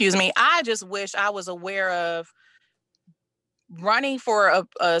 Excuse me. I just wish I was aware of running for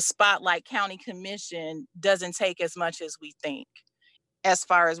a spot like county commission doesn't take as much as we think as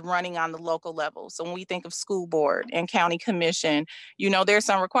far as running on the local level. So when we think of school board and county commission, there's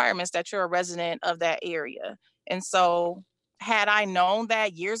some requirements that you're a resident of that area. And so had I known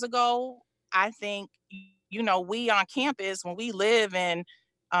that years ago, I think, we on campus, when we live in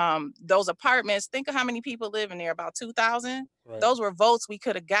those apartments, think of how many people live in there, about 2,000. Right. Those were votes we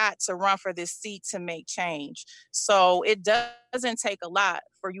could have got to run for this seat to make change. So it doesn't take a lot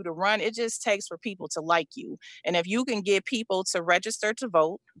for you to run. It just takes for people to like you. And if you can get people to register to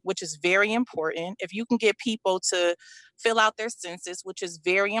vote, which is very important, if you can get people to fill out their census, which is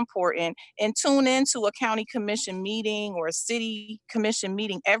very important, and tune into a county commission meeting or a city commission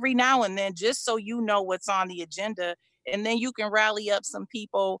meeting every now and then, just so you know what's on the agenda, and then you can rally up some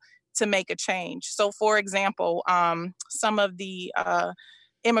people to make a change. So for example, some of the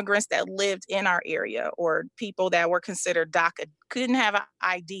immigrants that lived in our area or people that were considered DACA couldn't have an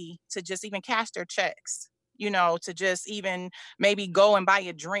ID to just even cash their checks, to just even maybe go and buy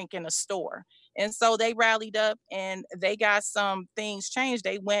a drink in a store. And so they rallied up and they got some things changed.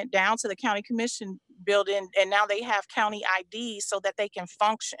 They went down to the county commission building, and now they have county IDs so that they can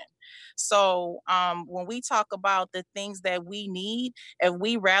function. So when we talk about the things that we need, if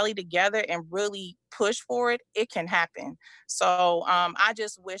we rally together and really push for it, it can happen. So I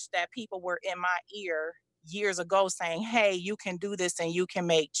just wish that people were in my ear years ago saying, hey, you can do this and you can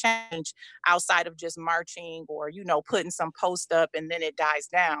make change, outside of just marching or, you know, putting some post up and then it dies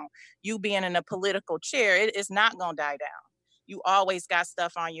down. You being in a political chair, it's not going to die down. You always got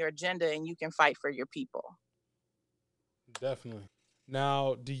stuff on your agenda and you can fight for your people. Definitely.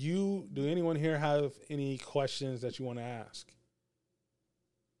 Now, do anyone here have any questions that you want to ask?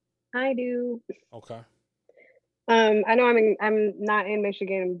 I do. Okay. I know I'm not in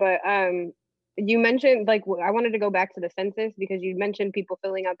Michigan, but you mentioned, like, I wanted to go back to the census because you mentioned people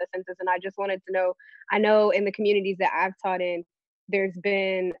filling out the census, and I just wanted to know, I know in the communities that I've taught in, there's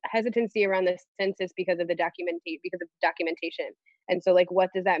been hesitancy around the census because of documentation. And so, like, what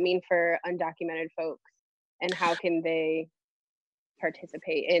does that mean for undocumented folks, and how can they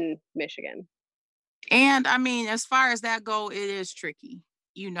participate in Michigan? And I mean, as far as that go, it is tricky,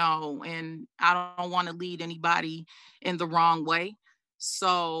 you know, and I don't want to lead anybody in the wrong way.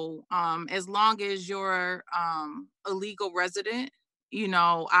 So as long as you're a legal resident, you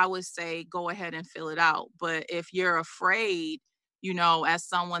know, I would say go ahead and fill it out. But if you're afraid, you know, as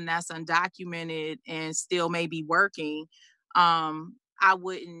someone that's undocumented and still maybe working, I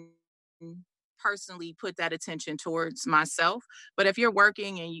wouldn't personally put that attention towards myself. But if you're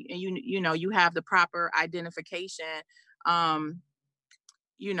working and you know you have the proper identification,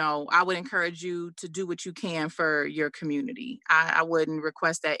 you know, I would encourage you to do what you can for your community. I wouldn't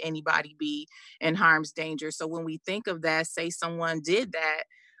request that anybody be in harm's danger. So when we think of that, say someone did that,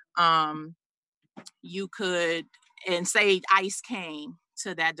 you could, and say ICE came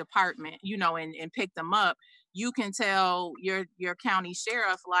to that department, you know, and picked them up, you can tell your county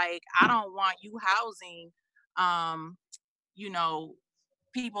sheriff, like, I don't want you housing, you know,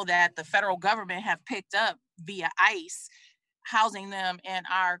 people that the federal government have picked up via ICE, housing them in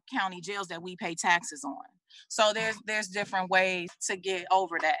our county jails that we pay taxes on. So there's different ways to get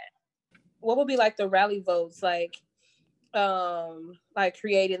over that. What would be like the rally votes, like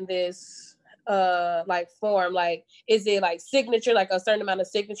creating this like form? Like, is it like signature, like a certain amount of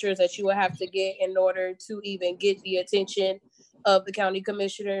signatures that you would have to get in order to even get the attention of the county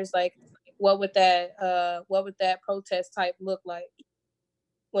commissioners? Like, what would that protest type look like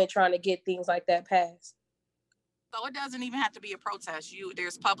when trying to get things like that passed? So it doesn't even have to be a protest.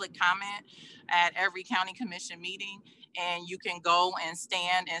 There's public comment at every county commission meeting, and you can go and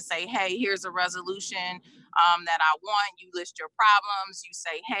stand and say, hey, here's a resolution that I want. You list your problems. You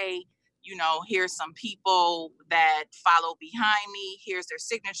say, hey, you know, here's some people that follow behind me. Here's their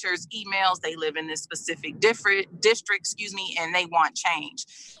signatures, emails. They live in this specific district, and they want change.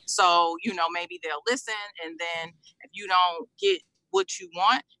 So, you know, maybe they'll listen. And then if you don't get what you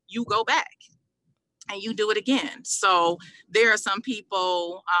want, you go back and you do it again. So there are some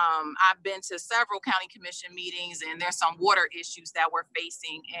people, I've been to several county commission meetings, and there's some water issues that we're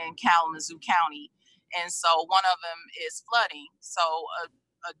facing in Kalamazoo County. And so one of them is flooding. So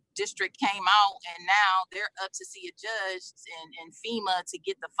a district came out, and now they're up to see a judge in FEMA to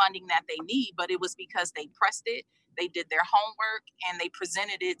get the funding that they need. But it was because they pressed it, they did their homework, and they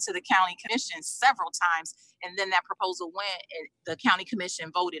presented it to the county commission several times. And then that proposal went, and the county commission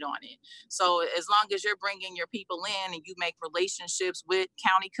voted on it. So as long as you're bringing your people in and you make relationships with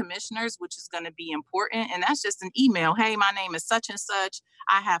county commissioners, which is going to be important, and that's just an email. Hey, my name is such and such.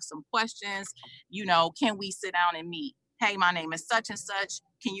 I have some questions. You know, can we sit down and meet? Hey, my name is such and such.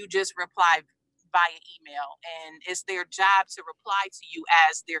 Can you just reply via email? And it's their job to reply to you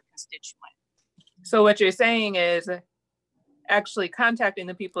as their constituent. So what you're saying is actually contacting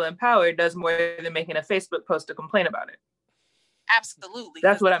the people in power does more than making a Facebook post to complain about it. Absolutely.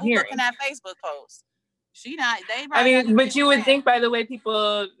 That's what I'm hearing. Looking at Facebook posts. But you would think by the way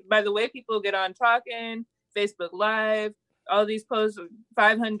people get on talking, Facebook Live, all these posts,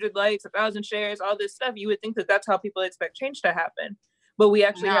 500 likes, 1,000 shares, all this stuff, you would think that that's how people expect change to happen. But we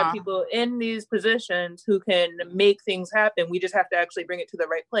actually have people in these positions who can make things happen. We just have to actually bring it to the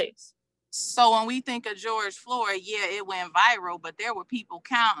right place. So when we think of George Floyd, yeah, it went viral, but there were people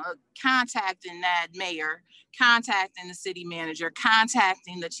contacting that mayor, contacting the city manager,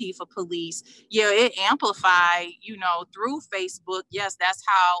 contacting the chief of police. Yeah, it amplified, you know, through Facebook. Yes, that's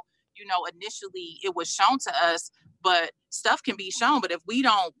how, you know, initially it was shown to us, but stuff can be shown. But if we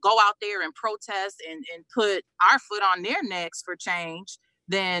don't go out there and protest and put our foot on their necks for change,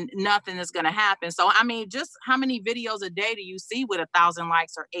 then nothing is going to happen. So, I mean, just how many videos a day do you see with 1,000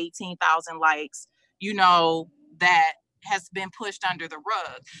 likes or 18,000 likes, you know, that has been pushed under the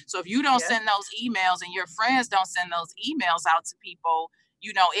rug. So if you don't send those emails and your friends don't send those emails out to people,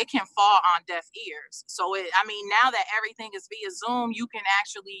 you know, it can fall on deaf ears. So now that everything is via Zoom, you can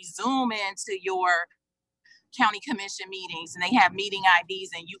actually zoom into your county commission meetings, and they have meeting IDs,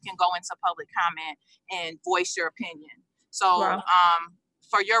 and you can go into public comment and voice your opinion. So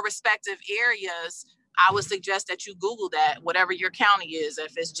for your respective areas, I would suggest that you Google that, whatever your county is.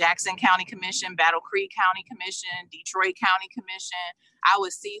 If it's Jackson County Commission, Battle Creek County Commission, Detroit County Commission, I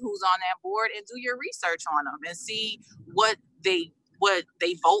would see who's on that board and do your research on them and see what they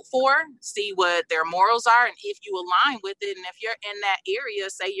vote for, see what their morals are, and if you align with it. And if you're in that area,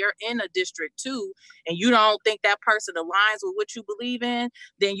 say you're in a District 2, and you don't think that person aligns with what you believe in,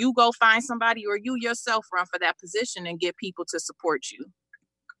 then you go find somebody, or you yourself run for that position and get people to support you.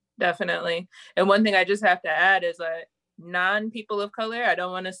 Definitely. And one thing I just have to add is that non-people of color, I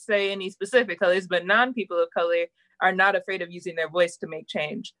don't want to say any specific colors, but non-people of color are not afraid of using their voice to make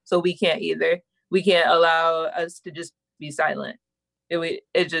change. So we can't either. We can't allow us to just be silent.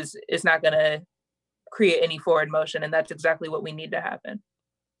 It's not going to create any forward motion. And that's exactly what we need to happen.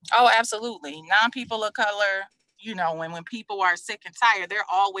 Oh, absolutely. Non-people of color, you know, when people are sick and tired, they're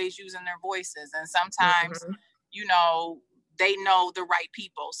always using their voices. And sometimes, you know, they know the right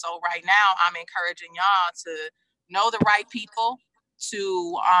people. So right now I'm encouraging y'all to know the right people,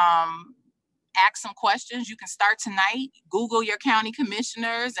 to ask some questions. You can start tonight, Google your county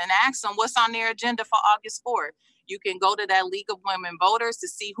commissioners and ask them what's on their agenda for August 4th. You can go to that League of Women Voters to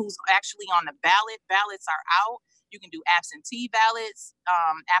see who's actually on the ballot. Ballots are out. You can do absentee ballots.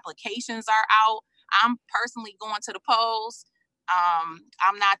 Applications are out. I'm personally going to the polls.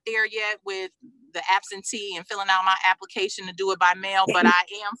 I'm not there yet with the absentee and filling out my application to do it by mail, but I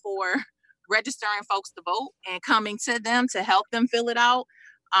am for registering folks to vote and coming to them to help them fill it out,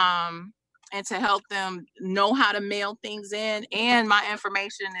 and to help them know how to mail things in. And my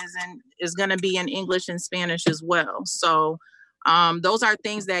information is going to be in English and Spanish as well. So those are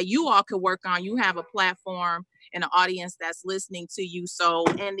things that you all could work on. You have a platform and an audience that's listening to you. So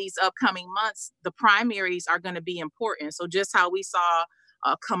in these upcoming months, the primaries are going to be important. So just how we saw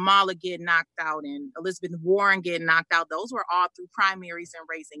Kamala get knocked out and Elizabeth Warren get knocked out, those were all through primaries and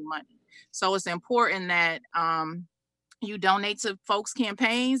raising money. So it's important that you donate to folks'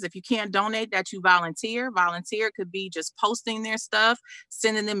 campaigns. If you can't donate, that you volunteer. Volunteer could be just posting their stuff,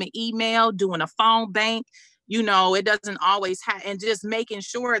 sending them an email, doing a phone bank. You know, it doesn't always have, and just making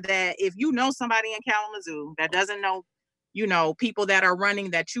sure that if you know somebody in Kalamazoo that doesn't know, you know, people that are running,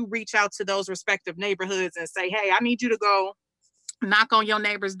 that you reach out to those respective neighborhoods and say, hey, I need you to go knock on your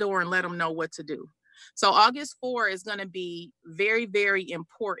neighbor's door and let them know what to do. So August 4 is going to be very, very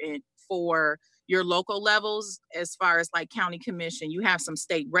important for your local levels. As far as like county commission, you have some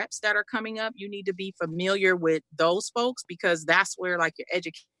state reps that are coming up. You need to be familiar with those folks, because that's where like your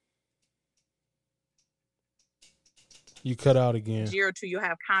education. You cut out again. Year or two, you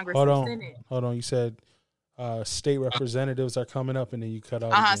have Congress and Senate. Hold on. You said state representatives are coming up, and then you cut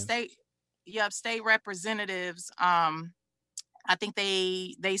out again. State representatives. I think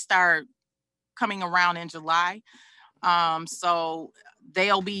they start coming around in July. So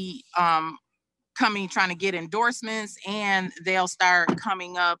they'll be trying to get endorsements, and they'll start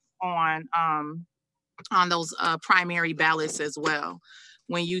coming up on those primary ballots as well.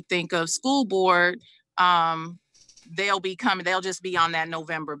 When you think of school board, they'll just be on that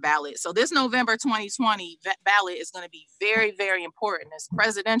November ballot. So this November 2020 ballot is going to be very, very important. It's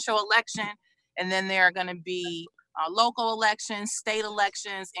presidential election, and then there are going to be local elections, state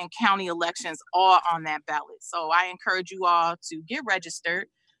elections, and county elections all on that ballot. So I encourage you all to get registered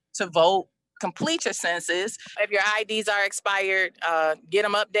to vote, complete your census. If your IDs are expired, get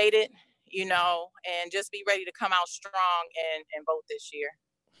them updated, you know, and just be ready to come out strong and vote this year.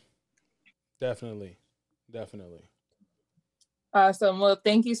 Definitely. Awesome. Well,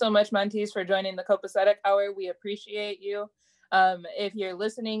 thank you so much, Monteze, for joining the Copacetic Hour. We appreciate you. If you're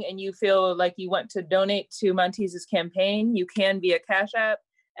listening and you feel like you want to donate to Monteze's campaign, you can via Cash App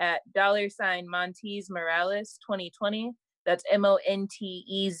at $Monteze Morales 2020. That's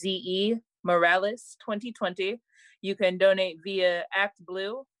MONTEZE Morales 2020. You can donate via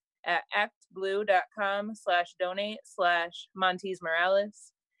ActBlue at actblue.com/donate/Monteze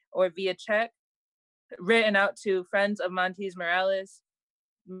Morales, or via check written out to Friends of Monteze Morales,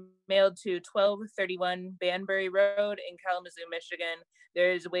 mailed to 1231 Banbury Road in Kalamazoo, Michigan.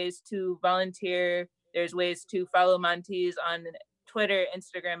 There's ways to volunteer. There's ways to follow Monteze on Twitter,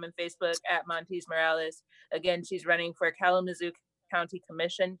 Instagram, and Facebook at Monteze Morales. Again, she's running for Kalamazoo County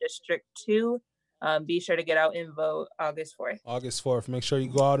Commission, District 2. Be sure to get out and vote August 4th. August 4th. Make sure you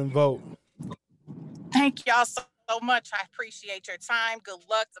go out and vote. Thank y'all so so much. I appreciate your time. Good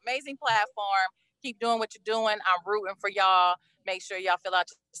luck. It's an amazing platform. Keep doing what you're doing. I'm rooting for y'all. Make sure y'all fill out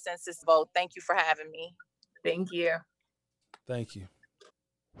your census vote. Thank you for having me. Thank you. Thank you.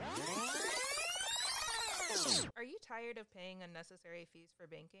 Are you tired of paying unnecessary fees for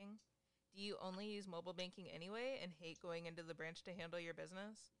banking? Do you only use mobile banking anyway and hate going into the branch to handle your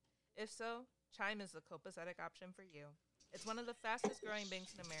business? If so, Chime is the copacetic option for you. It's one of the fastest growing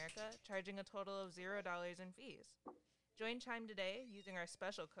banks in America, charging a total of $0 in fees. Join Chime today using our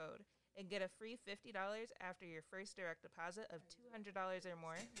special code and get a free $50 after your first direct deposit of $200 or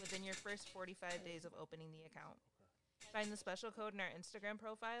more within your first 45 days of opening the account. Find the special code in our Instagram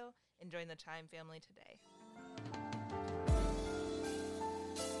profile and join the Chime family today.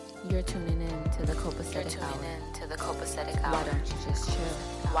 You're tuning in to the Copacetic Hour. Why don't you just chill?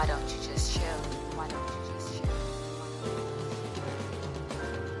 Why don't you just chill? Why don't you just chill?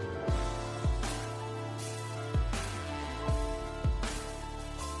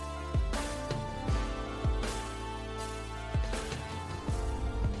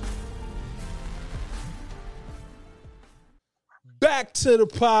 Back to the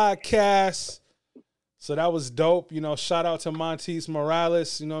podcast. So that was dope. Shout out to Monteze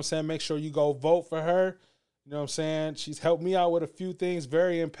Morales. You know what I'm saying? Make sure you go vote for her. You know what I'm saying? She's helped me out with a few things,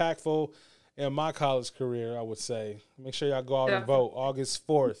 very impactful in my college career, I would say. Make sure y'all go out and vote August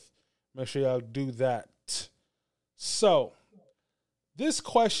 4th. Make sure y'all do that. So this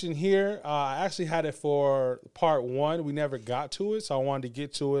question here, I actually had it for part 1. We never got to it, so I wanted to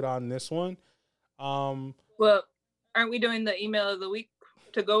get to it on this one. Well, aren't we doing the email of the week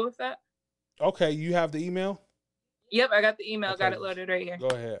to go with that? Okay, you have the email? Yep, I got the email. Okay. Got it loaded right here. Go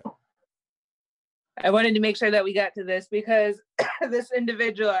ahead. I wanted to make sure that we got to this because this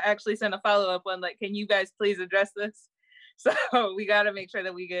individual actually sent a follow-up one, like, can you guys please address this? So we got to make sure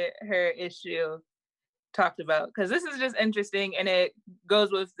that we get her issue talked about because this is just interesting and it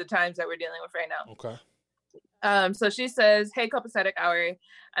goes with the times that we're dealing with right now. Okay. So she says, hey, Copacetic Hour,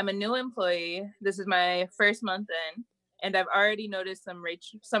 I'm a new employee. This is my first month in, and I've already noticed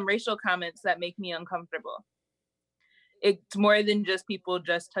some racial comments that make me uncomfortable. It's more than just people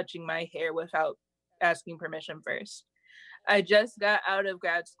just touching my hair without asking permission first. I just got out of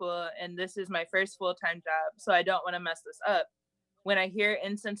grad school, and this is my first full-time job, so I don't want to mess this up. When I hear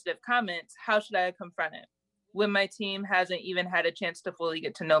insensitive comments, how should I confront it? When my team hasn't even had a chance to fully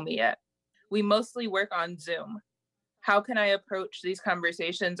get to know me yet. We mostly work on Zoom. How can I approach these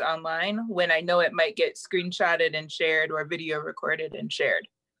conversations online when I know it might get screenshotted and shared or video recorded and shared?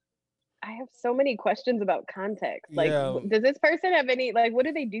 I have so many questions about context. Like, does this person have any, like, what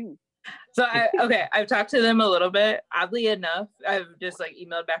do they do? So I've talked to them a little bit. Oddly enough, I've just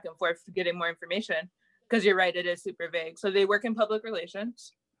emailed back and forth getting more information because you're right, it is super vague. So they work in public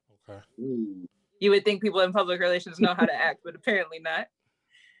relations. Okay. You would think people in public relations know how to act, but apparently not.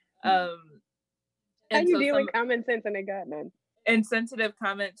 How you deal with common sense and they got none? Insensitive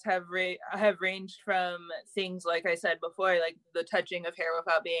comments have ranged from things, like I said before, like the touching of hair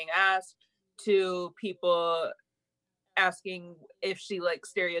without being asked, to people asking if she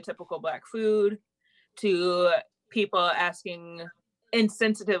likes stereotypical Black food, to people asking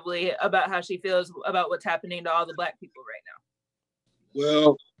insensitively about how she feels about what's happening to all the Black people right now.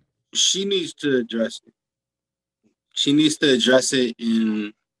 Well, she needs to address it. She needs to address it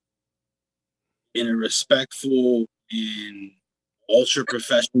in a respectful and ultra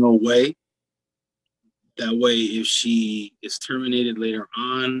professional way. That way, if she is terminated later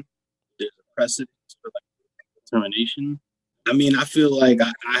on, there's a precedent for termination. I mean, I feel like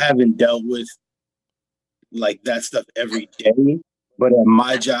I haven't dealt with that stuff every day, but at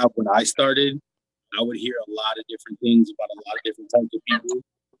my job when I started, I would hear a lot of different things about a lot of different types of people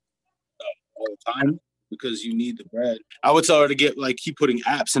all the time because you need the bread. I would tell her to keep putting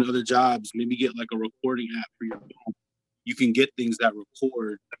apps in other jobs, maybe get a recording app for your phone. You can get things that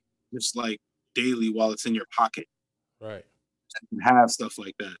record just daily while it's in your pocket. Right. You can have stuff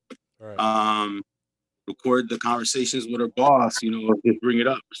like that. Right. Record the conversations with her boss, just bring it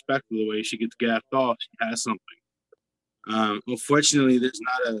up respectfully. The way she gets gaffed off, she has something. Unfortunately, there's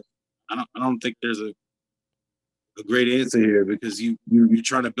not I don't think there's a great answer here because you're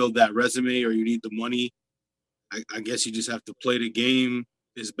trying to build that resume or you need the money. I guess you just have to play the game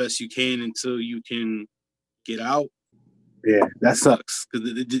as best you can until you can get out. Yeah, that sucks because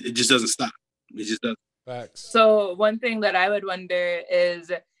it just doesn't stop. It just doesn't. Facts. So one thing that I would wonder is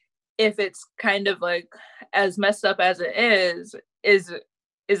if it's kind of as messed up as it is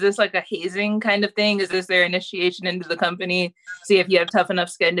this a hazing kind of thing? Is this their initiation into the company? See if you have tough enough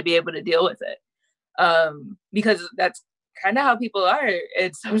skin to be able to deal with it. Because that's kind of how people are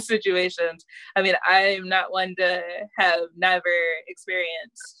in some situations. I mean, I'm not one to have never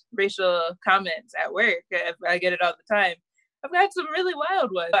experienced racial comments at work. I get it all the time. I've got some really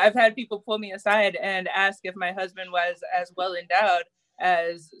wild ones. I've had people pull me aside and ask if my husband was as well endowed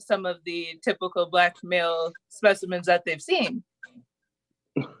as some of the typical Black male specimens that they've seen.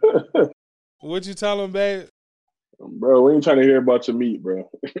 What'd you tell him, babe? Bro, we ain't trying to hear about your meat, bro.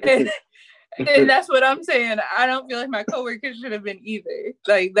 And that's what I'm saying. I don't feel like my coworkers should have been either.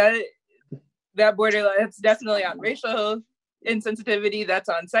 Like that borderline, it's definitely on racial insensitivity. That's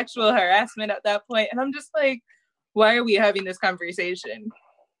on sexual harassment at that point. And I'm just like, why are we having this conversation?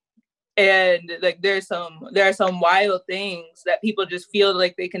 And like, there are some wild things that people just feel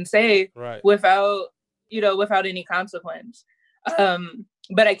like they can say without any consequence.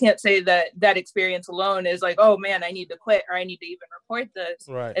 But I can't say that experience alone is like, oh man, I need to quit or I need to even report this.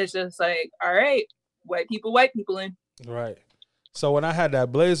 Right. It's just like, all right, white people in. Right. So when I had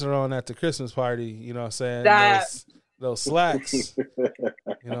that blazer on at the Christmas party, you know what I'm saying? Those slacks, you know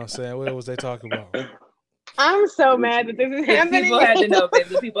what I'm saying? What was they talking about? I'm so mad that this is happening. People had to know,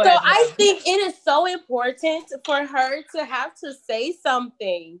 baby. People So had to know. I think it is so important for her to have to say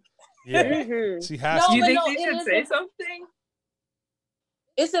something. Yeah, she has to. You think she should say something?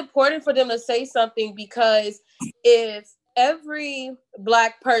 It's important for them to say something because if every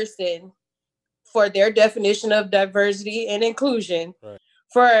Black person, for their definition of diversity and inclusion,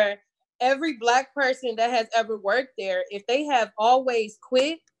 for every Black person that has ever worked there, if they have always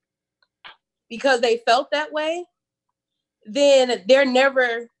quit because they felt that way, then they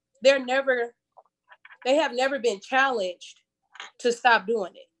have never been challenged to stop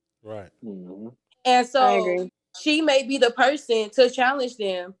doing it. Right. Mm-hmm. And so she may be the person to challenge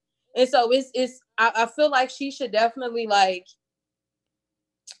them. And so I feel like she should definitely like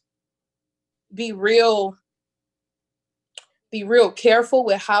be real careful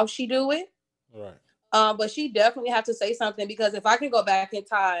with how she do it. Right. But she definitely have to say something, because if I can go back in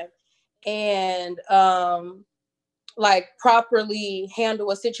time and like properly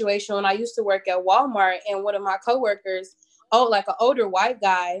handle a situation when I used to work at Walmart, and one of my coworkers, like an older white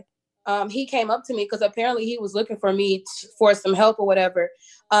guy, he came up to me because apparently he was looking for me for some help or whatever.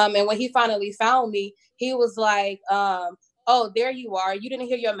 And when he finally found me, he was like, oh, there you are. You didn't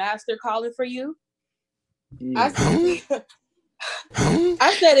hear your master calling for you? I said,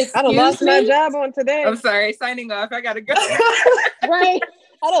 excuse I'd have lost me? my job on today. I'm sorry, signing off. I gotta go. Right.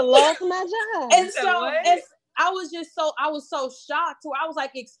 I'd have lost my job. And so I was so shocked. I was like,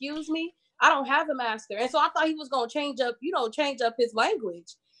 excuse me, I don't have a master. And so I thought he was gonna change up his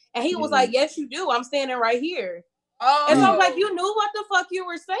language. And he was like, yes, you do. I'm standing right here. Oh. And so I was like, you knew what the fuck you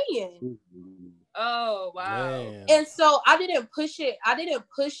were saying. Oh, wow. Man. And so I didn't push it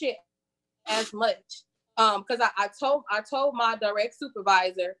as much. Because I told my direct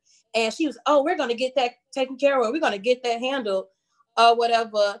supervisor, and she was, oh, we're gonna get that taken care of. We're gonna get that handled,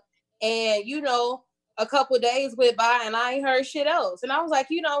 whatever. And a couple of days went by and I ain't heard shit else. And I was like,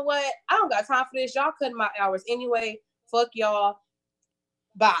 you know what? I don't got time for this. Y'all cutting my hours anyway. Fuck y'all.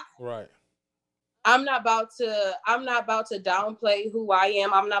 Bye. Right. I'm not about to downplay who I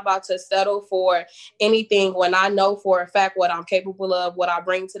am. I'm not about to settle for anything when I know for a fact what I'm capable of, what I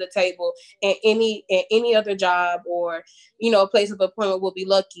bring to the table, and any other job or place of employment will be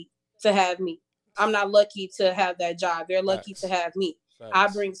lucky to have me. I'm not lucky to have that job. They're lucky to have me. Facts. I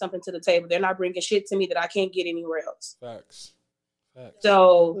bring something to the table. They're not bringing shit to me that I can't get anywhere else. Facts.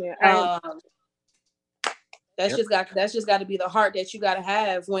 So that's just got to be the heart that you got to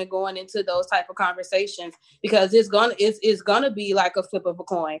have when going into those type of conversations, because it's gonna be like a flip of a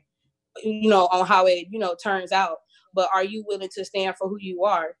coin, on how it turns out. But are you willing to stand for who you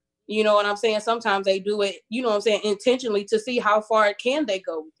are? You know what I'm saying? Sometimes they do it, intentionally to see how far can they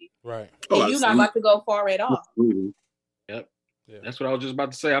go with you. Right. And you're not about to go far at all. Yep. Yeah. That's what I was just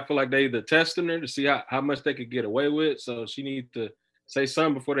about to say. I feel like they either testing her to see how much they could get away with. So she needs to say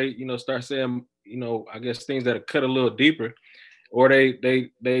something before they, start saying, I guess things that are cut a little deeper, or they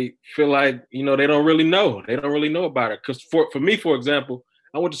feel like, they don't really know. They don't really know about it. Because for me, for example,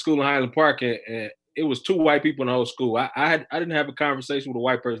 I went to school in Highland Park, and it was 2 white people in the whole school. I didn't have a conversation with a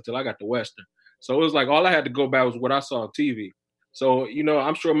white person until I got to Western. So it was like all I had to go by was what I saw on TV. So,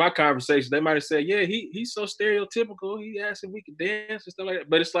 I'm sure my conversation, they might have said, yeah, he's so stereotypical. He asked if we could dance and stuff like that.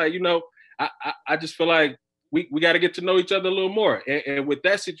 But it's like, I just feel like we got to get to know each other a little more. And with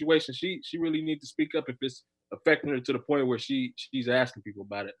that situation, she really needs to speak up if it's affecting her to the point where she's asking people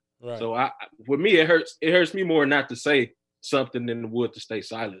about it. Right. So with me, it hurts me more not to say something than it would to stay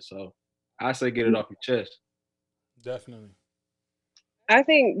silent. So I say get it off your chest. Definitely. I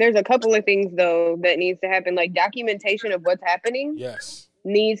think there's a couple of things though that needs to happen. Like documentation of what's happening Yes.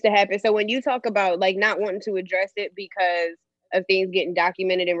 needs to happen. So when you talk about like not wanting to address it because of things getting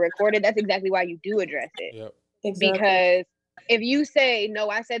documented and recorded, that's exactly why you do address it. Yep. Exactly. Because if you say, no,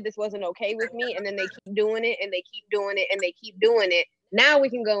 I said this wasn't okay with me, and then they keep doing it and they keep doing it and they keep doing it, now we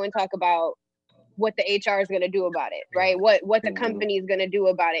can go and talk about what the HR is going to do about it, right? What the company is going to do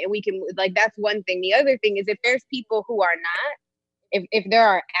about it. And we can, like, that's one thing. The other thing is if there's people who are not, if there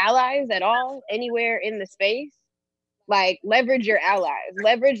are allies at all anywhere in the space, like leverage your allies,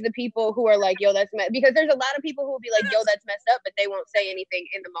 leverage the people who are like, yo, that's because there's a lot of people who will be like, yo, that's messed up, but they won't say anything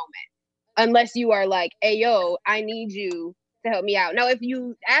in the moment unless you are like, hey, yo, I need you to help me out. Now, if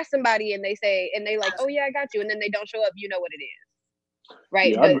you ask somebody and they say, and they like, oh yeah, I got you, and then they don't show up, you know what it is,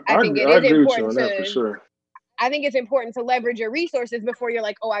 right? Yeah, But I think it I is agree with you important on that for sure. I think it's important to leverage your resources before you're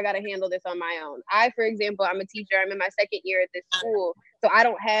like, oh, I got to handle this on my own. For example, I'm a teacher. I'm in my second year at this school, so I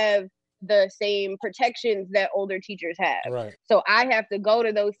don't have the same protections that older teachers have. Right. So I have to go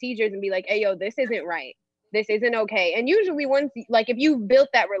to those teachers and be like, hey, yo, this isn't right. This isn't okay. And usually once, like if you've built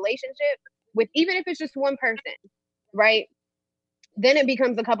that relationship with, even if it's just one person, right? Then it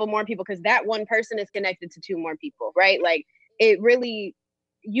becomes a couple more people because that one person is connected to two more people, right? Like it really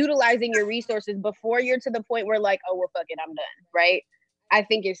utilizing your resources before you're to the point where like, oh, well, fuck it, I'm done, right? I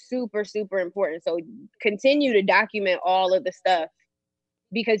think is super, super important. So continue to document all of the stuff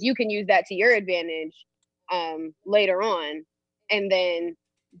because you can use that to your advantage later on, and then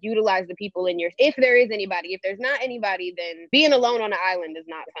utilize the people in your, if there is anybody. If there's not anybody, then being alone on an island is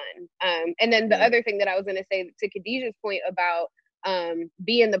not fun. And then the other thing that I was going to say to Khadijah's point about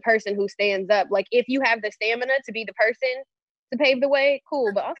being the person who stands up, like if you have the stamina to be the person to pave the way,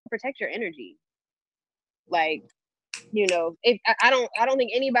 cool, but also protect your energy. Like, you know, if I don't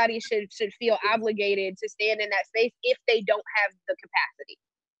think anybody should feel obligated to stand in that space if they don't have the capacity.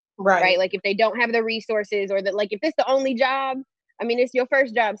 Right. Like if they don't have the resources, or that, like if it's the only job, I mean, it's your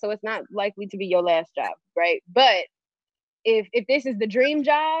first job, so it's not likely to be your last job, right? But if this is the dream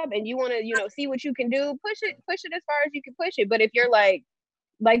job and you want to, you know, see what you can do, push it as far as you can push it. But if you're like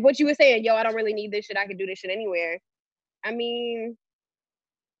what you were saying, yo, I don't really need this shit, I can do this shit anywhere. I mean,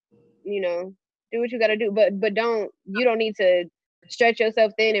 you know, do what you got to do, but you don't need to stretch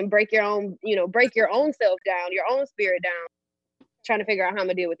yourself thin and break your own self down, your own spirit down, trying to figure out how I'm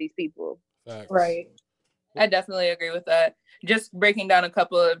gonna deal with these people. Facts. Right. I definitely agree with that. Just breaking down a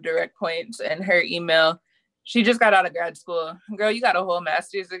couple of direct points in her email. She just got out of grad school. Girl, you got a whole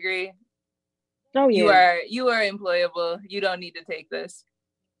master's degree. Oh yeah. You are employable. You don't need to take this.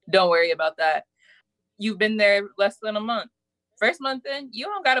 Don't worry about that. You've been there less than a month. First month in, you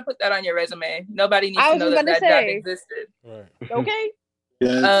don't got to put that on your resume. Nobody needs to know that job existed. Right. Okay.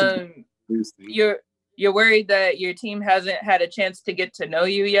 Yeah. You're worried that your team hasn't had a chance to get to know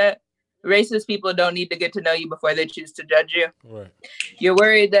you yet. Racist people don't need to get to know you before they choose to judge you. Right. You're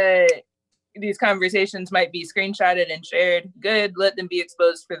worried that these conversations might be screenshotted and shared. Good, let them be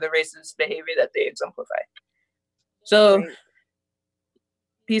exposed for the racist behavior that they exemplify. So,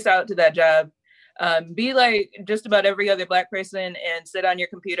 peace out to that job. Be like just about every other Black person and sit on your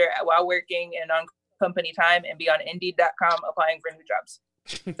computer while working and on company time, and be on Indeed.com applying for new jobs.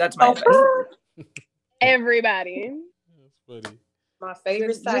 That's my advice. Everybody. That's funny. My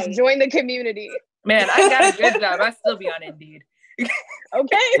favorite site. Just join the community. Man, I got a good job. I still be on Indeed.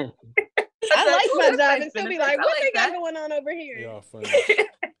 Okay. I like my job and still be like, what they got going on over here? Y'all funny.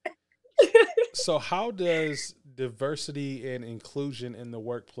 So how does diversity and inclusion in the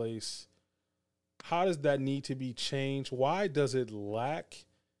workplace, how does that need to be changed? Why does it lack?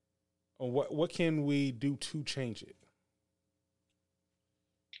 And what can we do to change it?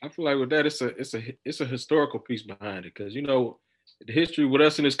 I feel like with that, it's a historical piece behind it, because, you know, the history with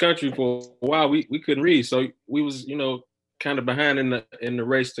us in this country for a while, we couldn't read, so we was, you know, kind of behind in the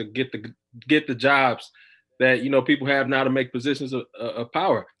race to get the jobs that, you know, people have now to make positions of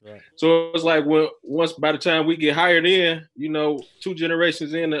power. Right. So it's like, well, once by the time we get hired in, you know, 2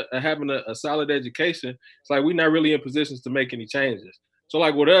 generations in having a solid education, it's like we're not really in positions to make any changes. So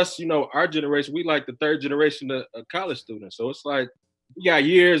like with us, you know, our generation, we like the 3rd generation of college students. So it's like we got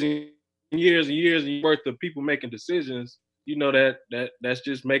years and years and years worth of people making decisions, you know, that's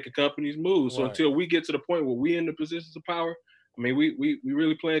just making companies move. So until we get to the point where we in the positions of power, I mean, we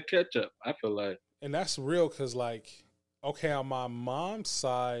really playing catch up, I feel like. And that's real, because, like, okay, on my mom's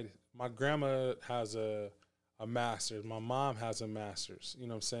side, my grandma has a master's. My mom has a master's, you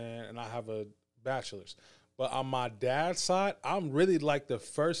know what I'm saying? And I have a bachelor's. But on my dad's side, I'm really like the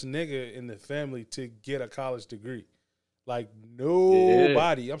first nigga in the family to get a college degree. Like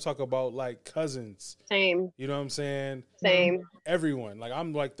nobody. I'm talking about like cousins. Same. You know what I'm saying? Same. Everyone. Like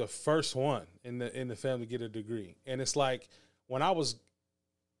I'm like the first one in the family to get a degree. And it's like when I was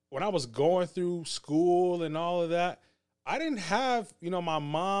going through school and all of that, I didn't have, my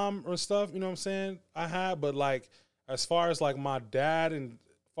mom or stuff, you know what I'm saying? I had, but like as far as like my dad and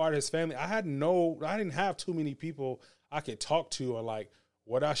part of his family, I didn't have too many people I could talk to or like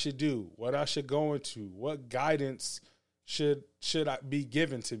what I should do, what I should go into, what guidance should I be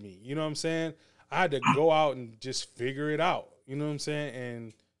given to me. You know what I'm saying? I had to go out and just figure it out. You know what I'm saying?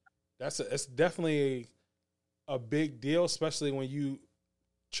 And it's definitely a big deal, especially when you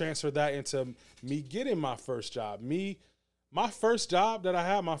transfer that into me getting my first job. My first job that I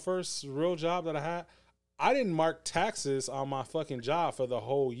had, my first real job that I had, I didn't mark taxes on my fucking job for the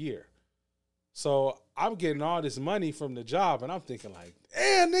whole year. So I'm getting all this money from the job, and I'm thinking like,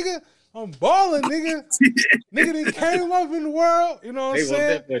 damn, nigga, I'm balling, nigga. Nigga that came up in the world, you know what I'm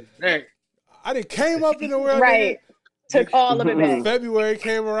saying? I didn't came up in the world, right? Nigga. Took all of it back. February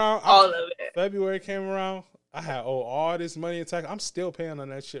came around. All of it. February came around. I had all this money in tax. I'm still paying on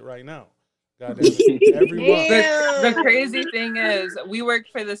that shit right now. Goddamn it. Every month. The crazy thing is, we worked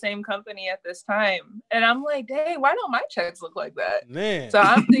for the same company at this time, and I'm like, dang, why don't my checks look like that? Man. So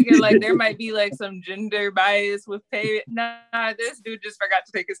I'm thinking like there might be like some gender bias with pay. Nah, this dude just forgot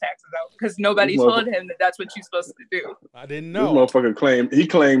to take his taxes out because nobody told him that that's what you're supposed to do. I didn't know. This motherfucker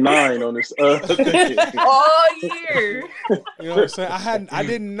claimed 9 on this. All year. You know what I'm saying? I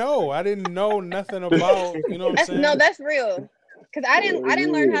didn't know nothing about. You know what I'm saying? No, that's real. Cause I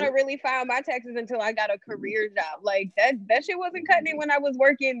didn't learn how to really file my taxes until I got a career job. Like that shit wasn't cutting it when I was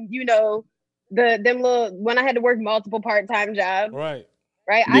working, when I had to work multiple part-time jobs. Right.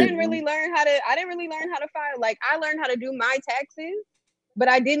 Right. Yeah. I didn't really learn how to file. Like I learned how to do my taxes, but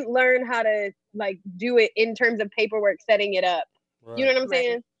I didn't learn how to like do it in terms of paperwork, setting it up. Right. You know what I'm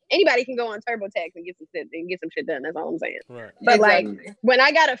saying? Anybody can go on TurboTax and get some shit done. That's all I'm saying. Right. But like when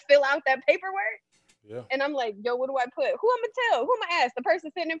I gotta fill out that paperwork. Yeah. And I'm like, yo, what do I put? Who I'm gonna tell? Who am I ask? The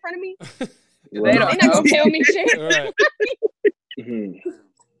person sitting in front of me? They're not gonna tell me shit. Right.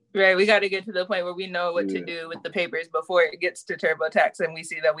 Right. We got to get to the point where we know what to do with the papers before it gets to TurboTax, and we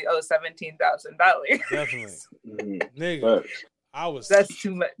see that we owe $17,000. Definitely, nigga. That's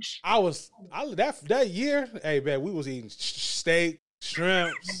too much. That year. Hey, man, we was eating steak,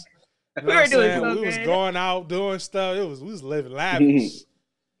 shrimps. You know we were doing so we was going out doing stuff. We was living lavish.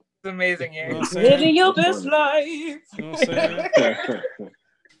 It's amazing, yeah. You know living your best life. You know what I'm saying?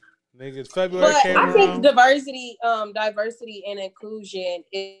 Niggas, February but came I around. think diversity and inclusion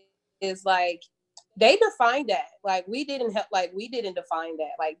is like they defined that. Like we didn't define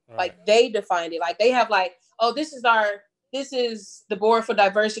that. Like they defined it. Like they have like, oh, this is the board for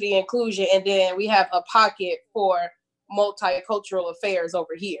diversity and inclusion, and then we have a pocket for multicultural affairs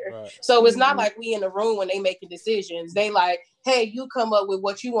over here. Right. So it's not like we in the room when they making decisions. They like, hey, you come up with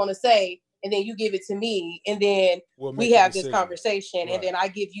what you want to say, and then you give it to me, and then we have this conversation, and then I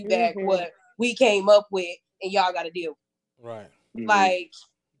give you back what we came up with, and y'all got to deal. Right. Like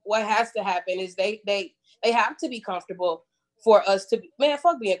what has to happen is they have to be comfortable for us to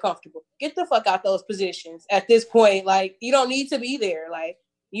fuck being comfortable. Get the fuck out those positions at this point. Like you don't need to be there. Like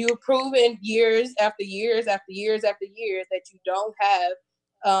you've proven years after years after years after years that you don't have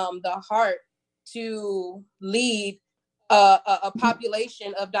the heart to lead a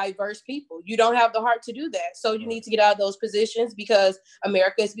population of diverse people. You don't have the heart to do that. So you need to get out of those positions because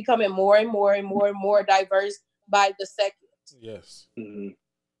America is becoming more and more and more and more diverse by the second. Yes.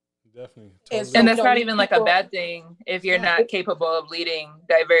 Definitely. And that's not even like a bad thing if you're not capable of leading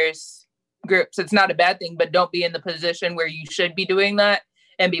diverse groups. It's not a bad thing, but don't be in the position where you should be doing that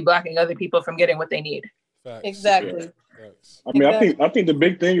and be blocking other people from getting what they need. Facts. Exactly. Yeah. I mean, I think the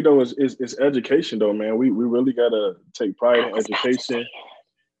big thing though is education though, man. We really gotta take pride in education.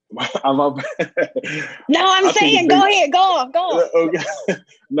 No, I'm saying go ahead, go on. Okay.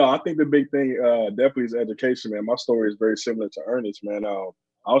 No, I think the big thing definitely is education, man. My story is very similar to Ernest, man.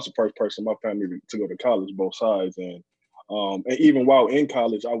 I was the first person in my family to go to college, both sides, and even while in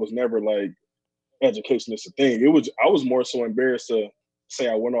college, I was never like education is a thing. I was more so embarrassed to say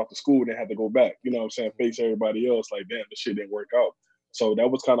I went off to school and then had to go back. You know what I'm saying? Face everybody else like, damn, this shit didn't work out. So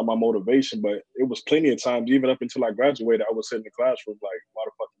that was kind of my motivation. But it was plenty of times, even up until I graduated, I was sitting in the classroom like, why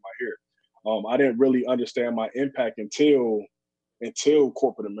the fuck am I here? I didn't really understand my impact until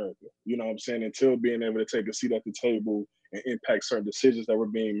corporate America. You know what I'm saying? Until being able to take a seat at the table and impact certain decisions that were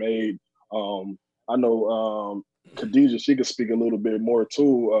being made. I know Khadijah, she could speak a little bit more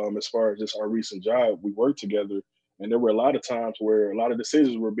too, as far as just our recent job. We worked together, and there were a lot of times where a lot of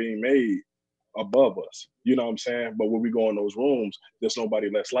decisions were being made above us. You know what I'm saying? But when we go in those rooms, there's nobody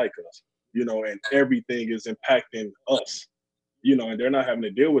less like us. And everything is impacting us. And they're not having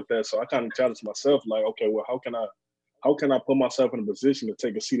to deal with that. So I kind of challenge myself, like, okay, well, how can I put myself in a position to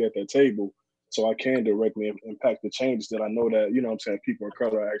take a seat at that table so I can directly impact the changes that I know that, what I'm saying, people of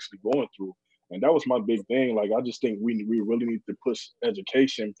color are actually going through. And that was my big thing. Like, I just think we really need to push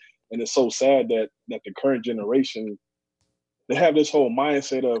education. And it's so sad that the current generation, they have this whole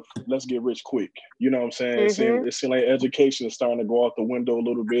mindset of let's get rich quick. You know what I'm saying? It seems like education is starting to go out the window a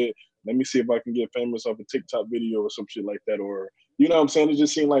little bit. Let me see if I can get famous off a TikTok video or some shit like that. Or, you know what I'm saying? It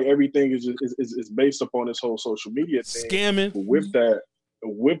just seems like everything is based upon this whole social media thing. Scamming. But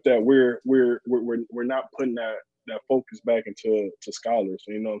with that, we're not putting that focus back into scholars.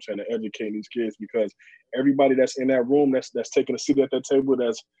 You know what I'm saying? To educate these kids, because everybody that's in that room, that's taking a seat at that table,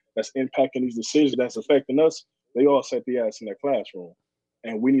 that's impacting these decisions, that's affecting us, they all set the ass in that classroom.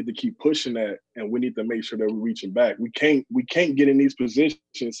 And we need to keep pushing that, and we need to make sure that we're reaching back. We can't get in these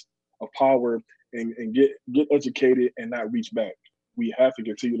positions of power and get educated and not reach back. We have to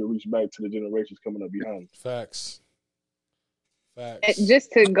continue to reach back to the generations coming up behind. Facts.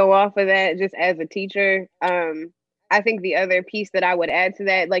 Just to go off of that, just as a teacher, I think the other piece that I would add to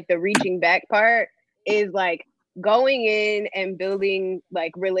that, like the reaching back part, is like going in and building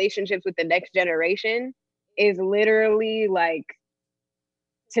like relationships with the next generation is literally like,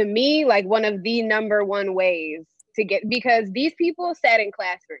 to me, like one of the number one ways to get, because these people sat in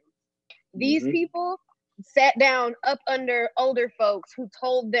classrooms. These people sat down up under older folks who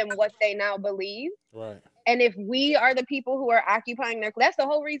told them what they now believe. Right. And if we are the people who are occupying their, that's the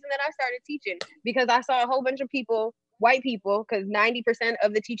whole reason that I started teaching, because I saw a whole bunch of people, white people, because 90%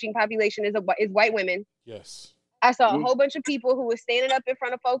 of the teaching population is white women. Yes. I saw a whole bunch of people who was standing up in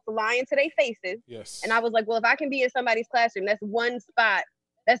front of folks lying to their faces. Yes. And I was like, well, if I can be in somebody's classroom, that's one spot.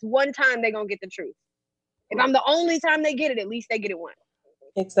 That's one time they're going to get the truth. If I'm the only time they get it, at least they get it once.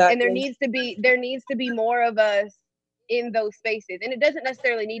 Exactly. And there needs to be more of us in those spaces. And it doesn't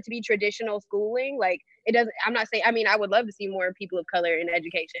necessarily need to be traditional schooling. Like, it doesn't, I'm not saying, I mean, I would love to see more people of color in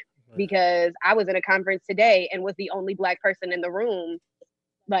education, because I was at a conference today and was the only Black person in the room,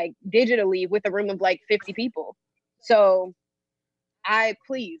 like digitally, with a room of like 50 people. So I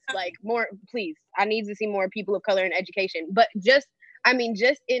need to see more people of color in education, but just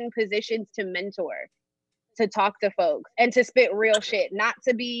in positions to mentor, to talk to folks, and to spit real shit, not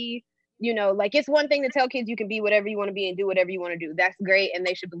to be, like, it's one thing to tell kids you can be whatever you want to be and do whatever you want to do. That's great. And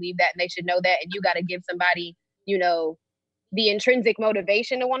they should believe that, and they should know that. And you got to give somebody, the intrinsic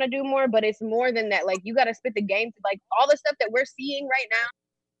motivation to want to do more, but it's more than that. Like, you got to spit the game to, like, all the stuff that we're seeing right now.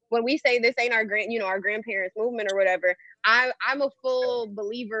 When we say this ain't our grandparents movement or whatever, I'm a full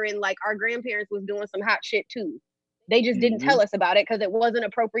believer in, like, our grandparents was doing some hot shit too. They just didn't tell us about it because it wasn't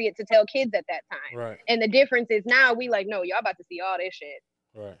appropriate to tell kids at that time. Right. And the difference is now we like, no, y'all about to see all this shit.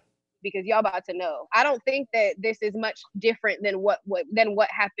 Right. Because y'all about to know. I don't think that this is much different than what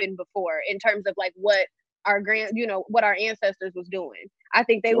happened before in terms of like what what our ancestors was doing. I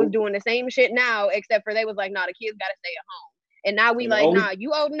think they was doing the same shit now, except for they was like, nah, the kids gotta stay at home. And now we nah,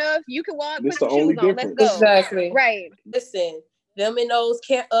 you old enough, you can walk, put your shoes on, let's go. Exactly. Right. Listen, them in those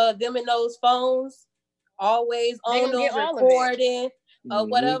phones, always on them, recording,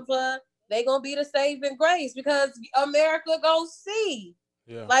 whatever. They gonna be the saving grace, because America gonna see.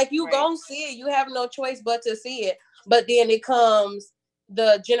 Yeah. Like, you gonna see it. You have no choice but to see it. But then it comes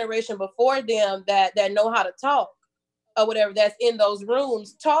the generation before them that know how to talk, or whatever, that's in those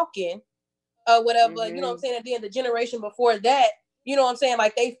rooms talking, or whatever, you know what I'm saying? And then the generation before that, you know what I'm saying?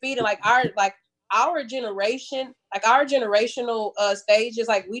 Like, they feeding like our generation, like our generational stages,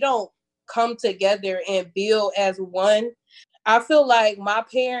 like, we don't come together and build as one. I feel like my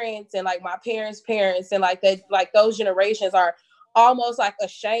parents and like my parents' parents and like that, like those generations are almost like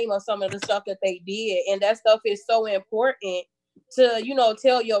ashamed of some of the stuff that they did. And that stuff is so important to,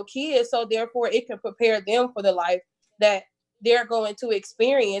 tell your kids, so therefore it can prepare them for the life that they're going to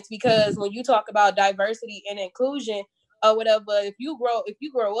experience. Because when you talk about diversity and inclusion or whatever, if you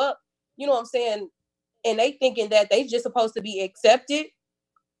grow up, you know what I'm saying, and they thinking that they just supposed to be accepted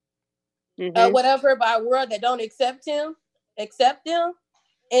whatever by a world that don't accept them,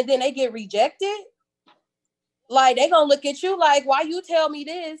 and then they get rejected, like, they gonna look at you like, why you tell me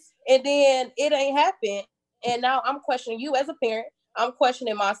this and then it ain't happened? And now I'm questioning you as a parent. I'm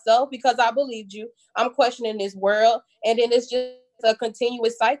questioning myself because I believed you. I'm questioning this world. And then it's just a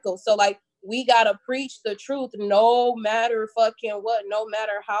continuous cycle. So, like, we gotta preach the truth no matter fucking what, no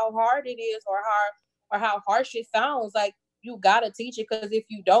matter how hard it is or how harsh it sounds. Like, you gotta teach it, because if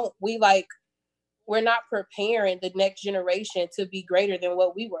you don't, we're not preparing the next generation to be greater than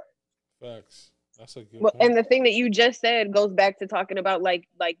what we were. Facts. That's a good Well, point. and the thing that you just said goes back to talking about like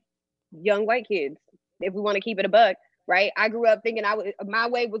young white kids. If we want to keep it a buck, right? I grew up thinking my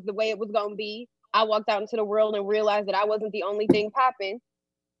way was the way it was gonna be. I walked out into the world and realized that I wasn't the only thing popping,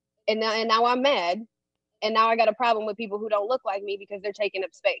 and now I'm mad, and now I got a problem with people who don't look like me because they're taking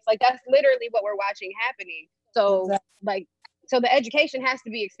up space. Like that's literally what we're watching happening. So like, so the education has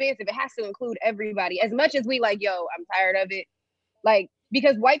to be expansive. It has to include everybody. As much as we like, yo, I'm tired of it. Like,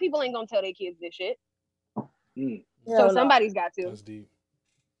 because white people ain't gonna tell their kids this shit. So somebody's got to. That's deep.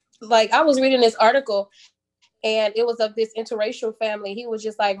 Like I was reading this article and it was of this interracial family. He was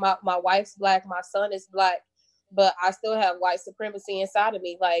just like, my wife's black, my son is black, but I still have white supremacy inside of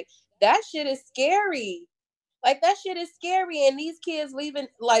me. Like that shit is scary. Like that shit is scary. And these kids living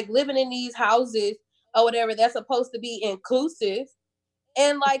in these houses or whatever, that's supposed to be inclusive.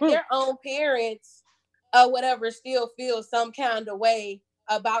 And like their own parents or whatever still feel some kind of way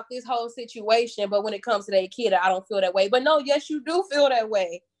about this whole situation. But when it comes to their kid, I don't feel that way. But no, yes, you do feel that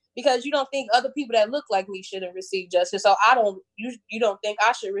way. Because you don't think other people that look like me shouldn't receive justice. So you don't think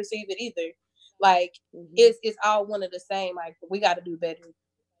I should receive it either. Like it's all one of the same. Like we got to do better,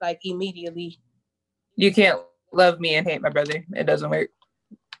 like immediately. You can't love me and hate my brother. It doesn't work.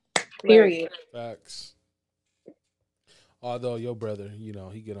 Period. Facts. Although your brother, he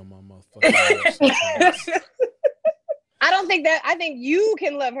get on my motherfucking nerves. I think you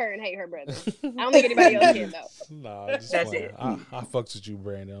can love her and hate her brother. I don't think anybody else can though. Nah, I'm just playing. I fucks with you,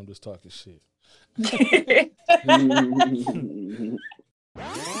 Brandon. I'm just talking shit.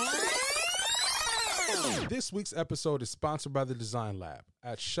 This week's episode is sponsored by the Design Lab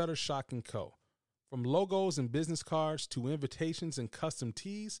at Shutterstock & Co. From logos and business cards to invitations and custom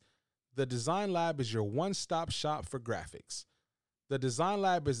tees, the Design Lab is your one-stop shop for graphics. The Design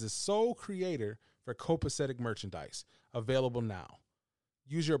Lab is the sole creator for Copacetic merchandise, available now.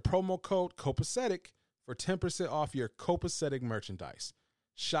 Use your promo code Copacetic for 10% off your Copacetic merchandise.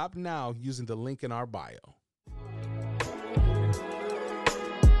 Shop now using the link in our bio.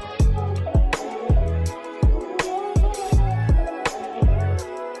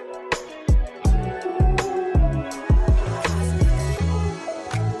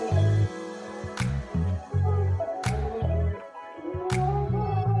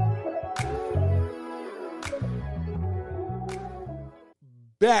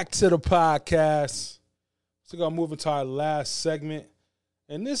 Back to the podcast. So we're gonna move into our last segment.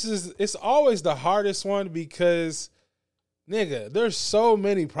 And it's always the hardest one because nigga, there's so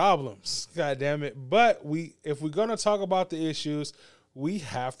many problems. God damn it. But if we're gonna talk about the issues, we